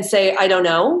 Mm-hmm. And say, I don't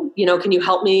know, can you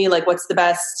help me? Like, what's the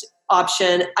best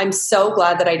option? I'm so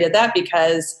glad that I did that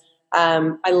because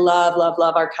I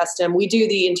love our custom. We do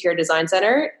the Interior Design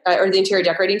Center or the Interior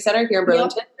Decorating Center here in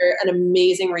Burlington. Yep. They're an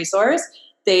amazing resource.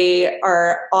 They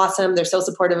are awesome. They're so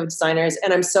supportive of designers.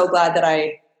 And I'm so glad that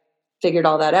I figured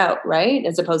all that out, right?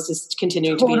 As opposed to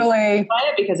continuing to be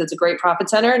because it's a great profit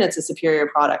center and it's a superior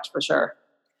product for sure.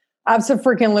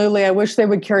 Absolutely. I wish they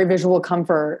would carry visual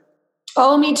comfort.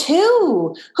 Oh, me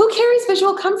too. Who carries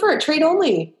visual comfort? Trade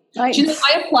only. Nice.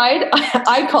 I applied.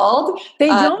 I called. They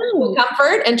don't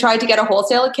comfort and tried to get a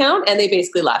wholesale account, and they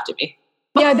basically laughed at me.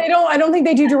 Yeah, they don't. I don't think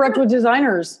they do direct with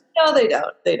designers. No, they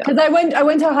don't. They don't. Because I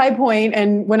went to High Point,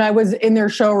 and when I was in their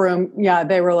showroom, yeah,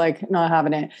 they were like not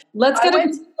having it. Let's go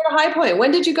to High Point.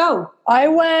 When did you go? I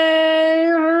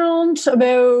went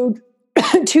about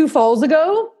 2 falls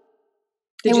ago.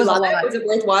 Did you love it? Was it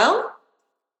worthwhile?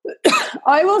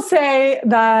 I will say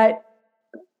that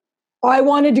I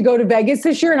wanted to go to Vegas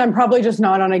this year, and I'm probably just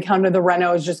not on account of the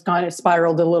reno. It's just kind of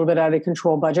spiraled a little bit out of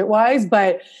control budget wise,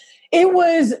 but it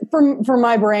was for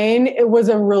my brain. It was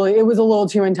a little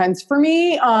too intense for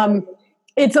me.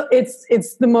 It's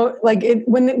the most like it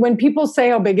when people say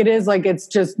how big it is, like it's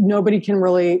just nobody can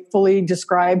really fully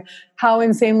describe how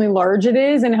insanely large it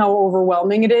is and how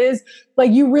overwhelming it is.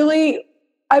 Like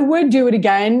I would do it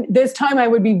again. This time I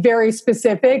would be very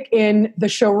specific in the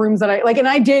showrooms that I like. And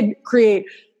I did create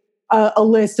a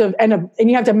list of, and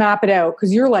you have to map it out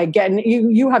because you're like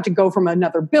you have to go from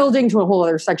another building to a whole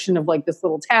other section of like this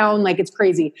little town. Like it's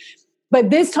crazy. But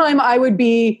this time I would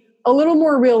be a little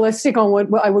more realistic on what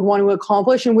I would want to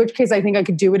accomplish, in which case I think I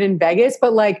could do it in Vegas.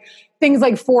 But like things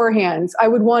like forehands, I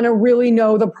would want to really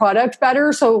know the product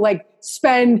better. So like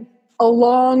spend a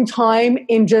long time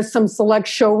in just some select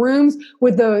showrooms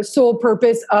with the sole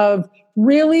purpose of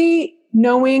really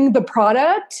knowing the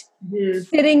product,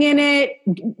 sitting in it,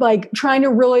 like trying to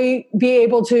really be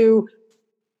able to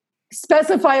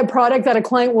specify a product that a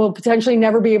client will potentially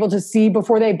never be able to see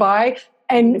before they buy,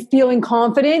 and feeling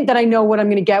confident that I know what I'm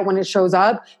going to get when it shows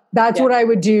up. That's what I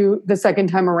would do the second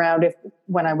time around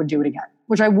when I would do it again,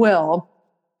 which I will.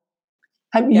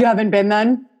 You haven't been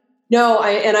then? No,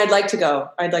 I'd like to go.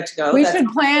 We should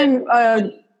plan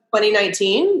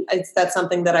 2019. That's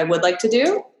something that I would like to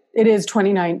do. It is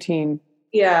 2019.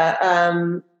 Yeah.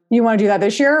 You want to do that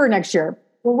this year or next year?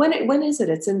 Well, when is it?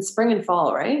 It's in spring and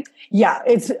fall, right? Yeah,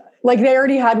 it's like they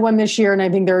already had one this year, and I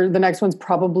think the next one's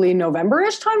probably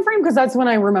November-ish timeframe because that's when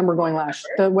I remember going last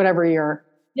whatever year.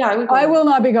 Yeah, I will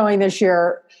not be going this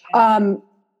year. So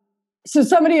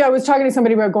I was talking to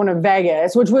somebody about going to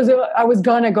Vegas, which was I was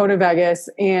gonna go to Vegas,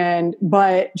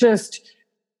 but just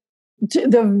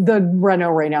the reno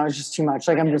right now is just too much.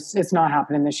 Like it's not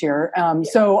happening this year.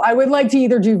 So I would like to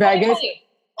either do Vegas. 2020.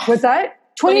 What's that?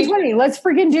 2020. Let's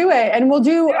freaking do it, and we'll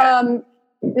do.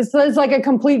 It's like a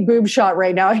complete boob shot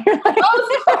right now.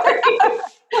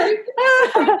 I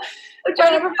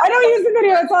don't use the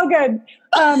video. It's all good.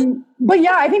 But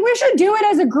yeah, I think we should do it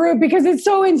as a group because it's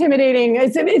so intimidating.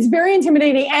 It's very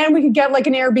intimidating, and we could get like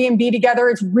an Airbnb together.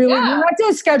 It's really we have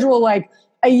to schedule like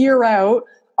a year out.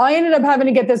 I ended up having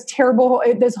to get this terrible.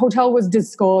 This hotel was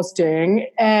disgusting,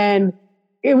 and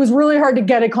it was really hard to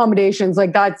get accommodations.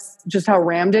 Like that's just how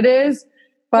rammed it is.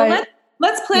 But well,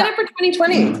 let's plan it for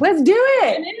 2020. Let's do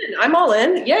it. I'm all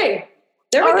in. Yay!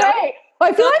 There we go. Right. Well,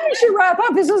 I feel like we should wrap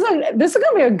up. This is going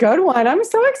to be a good one. I'm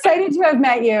so excited to have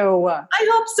met you. I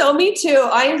hope so. Me too.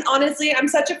 I'm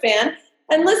such a fan.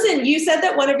 And listen, you said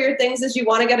that one of your things is you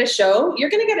want to get a show.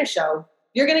 You're going to get a show.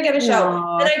 You're going to get a show.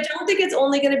 And I don't think it's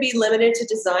only going to be limited to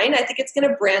design. I think it's going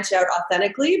to branch out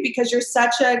authentically because you're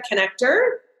such a connector.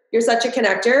 You're such a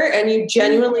connector and you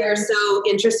genuinely are so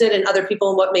interested in other people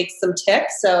and what makes them tick.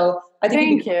 So I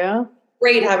think you.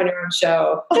 Great having your own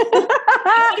show. You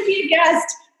want to be a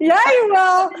guest. Yeah, you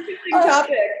will.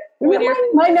 Topic.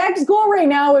 My next goal right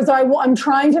now is I'm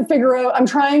trying to figure out,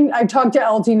 I've talked to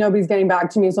LT, nobody's getting back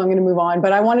to me, so I'm going to move on,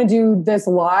 but I want to do this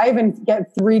live and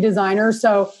get 3 designers.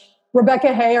 So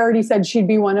Rebecca Hay already said she'd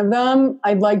be one of them.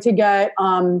 I'd like to get,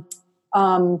 my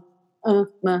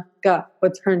God,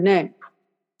 what's her name?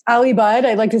 Ali Budd.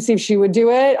 I'd like to see if she would do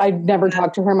it. I've never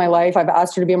talked to her in my life. I've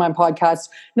asked her to be on my podcast.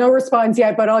 No response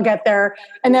yet, but I'll get there.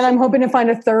 And then I'm hoping to find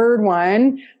a third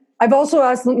one. I've also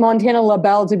asked Montana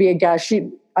LaBelle to be a guest. She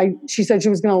said she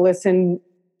was going to listen.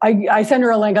 I sent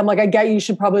her a link. I'm like, I get you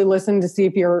should probably listen to see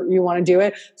if you want to do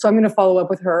it. So I'm going to follow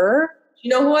up with her. You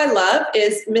know who I love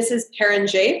is Mrs.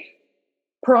 Paranjape.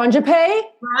 Paranjape?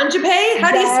 Paranjape?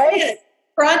 How do you say it?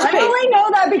 Paranjape. I only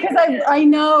know that because I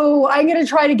know. I'm going to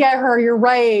try to get her. You're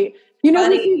right. You know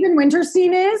who Susan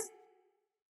Winterstein is?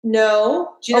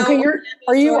 No. Do you know okay,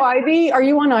 are you Ivy? Are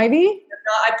you on Ivy?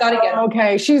 No, I've got to get her.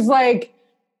 Okay, she's like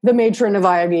the matron of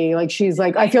Ivy. Like she's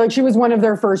like, I feel like she was one of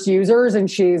their first users, and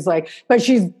she's like, but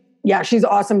she's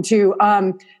awesome too.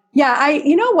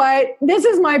 You know what? This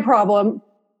is my problem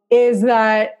is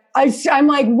that I'm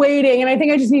like waiting, and I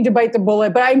think I just need to bite the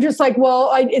bullet. But I'm just like,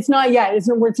 well, it's not yet. It's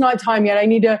not time yet. I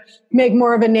need to make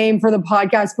more of a name for the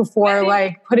podcast before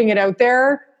like putting it out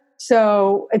there.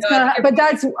 So it's gonna. But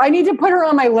I need to put her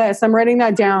on my list. I'm writing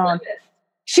that down.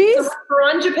 She's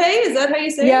Paranjape. Is that how you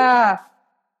say it? Yeah.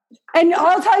 And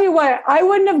I'll tell you what, I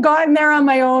wouldn't have gotten there on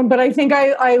my own, but I think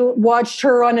I watched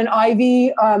her on an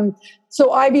Ivy.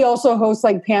 So Ivy also hosts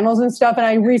like panels and stuff. And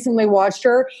I recently watched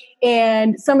her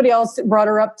and somebody else brought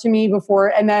her up to me before.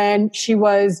 And then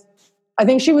I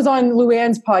think she was on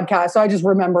Luann's podcast. So I just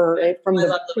remember it from I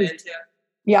love Luann too.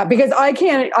 Yeah, because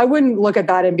I wouldn't look at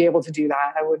that and be able to do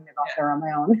that. I wouldn't have got there on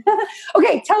my own.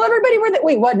 Okay. Tell everybody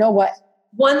what?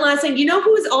 One last thing. You know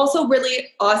who is also really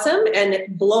awesome and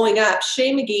blowing up?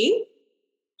 Shay McGee.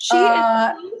 She is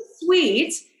so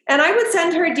sweet. And I would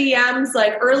send her DMs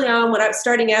like early on when I was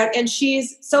starting out. And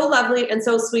she's so lovely and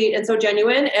so sweet and so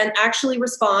genuine and actually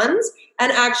responds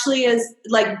and actually is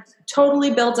like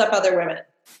totally builds up other women.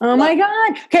 Oh my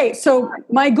God. Okay. So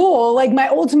my goal, like my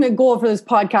ultimate goal for this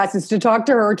podcast is to talk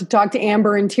to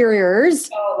Amber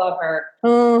Interiors. Oh, love her.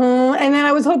 And then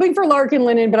I was hoping for Larkin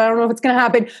Linen, but I don't know if it's going to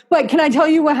happen. But can I tell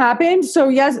you what happened? So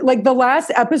yes, like the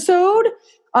last episode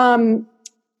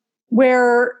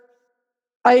where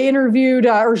I interviewed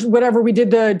or whatever, we did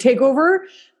the takeover.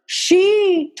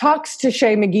 She talks to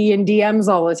Shay McGee in DMs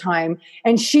all the time.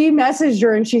 And she messaged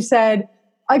her and she said,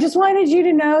 I just wanted you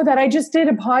to know that I just did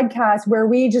a podcast where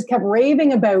we just kept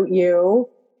raving about you.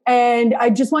 And I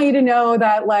just want you to know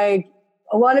that like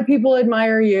a lot of people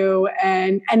admire you.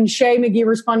 And Shay McGee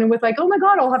responded with like, oh my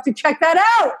God, I'll have to check that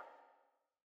out.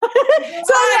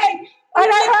 So I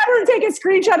had her take a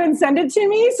screenshot and send it to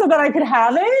me so that I could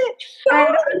have it. And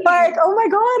I'm like, oh my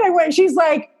God. She's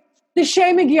like, the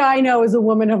Shay McGee I know is a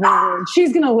woman of her word.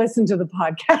 She's going to listen to the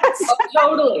podcast.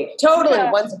 Oh, totally.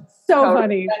 Yeah. So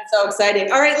funny. That's so exciting.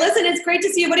 All right, listen, it's great to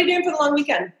see you. What are you doing for the long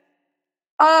weekend?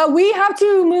 We have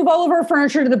to move all of our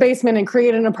furniture to the basement and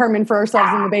create an apartment for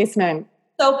ourselves in the basement.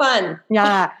 So fun.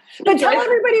 Yeah. But tell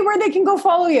everybody where they can go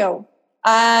follow you.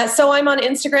 So I'm on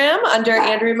Instagram under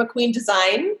Andrea McQueen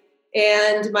Design.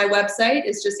 And my website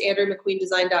is just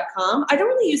andreamcqueendesign.com. I don't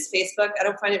really use Facebook. I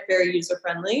don't find it very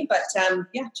user-friendly. But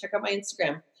check out my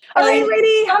Instagram. All right,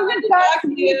 lady. Have a good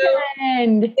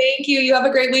weekend. Thank you. You have a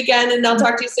great weekend, and I'll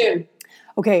talk to you soon.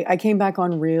 Okay, I came back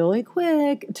on really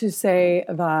quick to say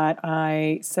that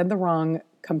I said the wrong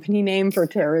company name for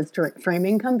Tara's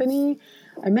framing company.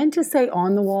 I meant to say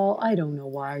On the Wall. I don't know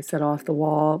why I said Off the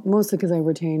Wall, mostly because I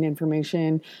retain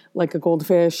information like a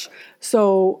goldfish.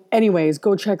 So anyways,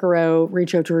 go check her out.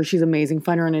 Reach out to her. She's amazing.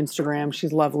 Find her on Instagram.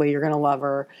 She's lovely. You're going to love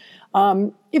her.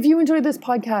 If you enjoyed this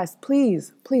podcast,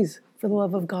 please for the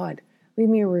love of God, leave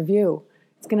me a review.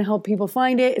 It's going to help people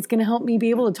find it. It's going to help me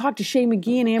be able to talk to Shay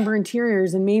McGee and Amber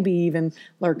Interiors and maybe even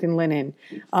Larkin Linen.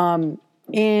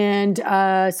 And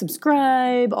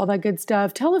subscribe, all that good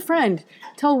stuff. Tell a friend.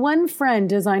 Tell one friend,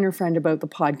 designer friend, about the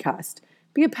podcast.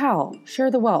 Be a pal. Share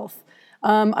the wealth.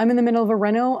 I'm in the middle of a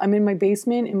reno. I'm in my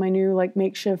basement in my new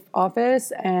makeshift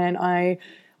office, and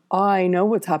I know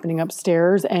what's happening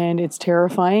upstairs, and it's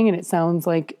terrifying, and it sounds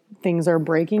like things are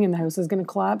breaking and the house is going to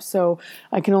collapse. So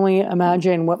I can only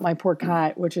imagine what my poor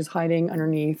cat, which is hiding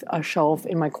underneath a shelf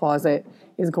in my closet,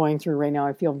 is going through right now.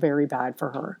 I feel very bad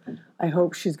for her. I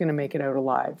hope she's going to make it out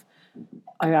alive.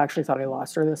 I actually thought I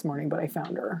lost her this morning, but I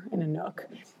found her in a nook.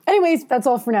 Anyways, that's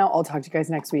all for now. I'll talk to you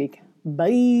guys next week.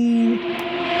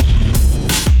 Bye.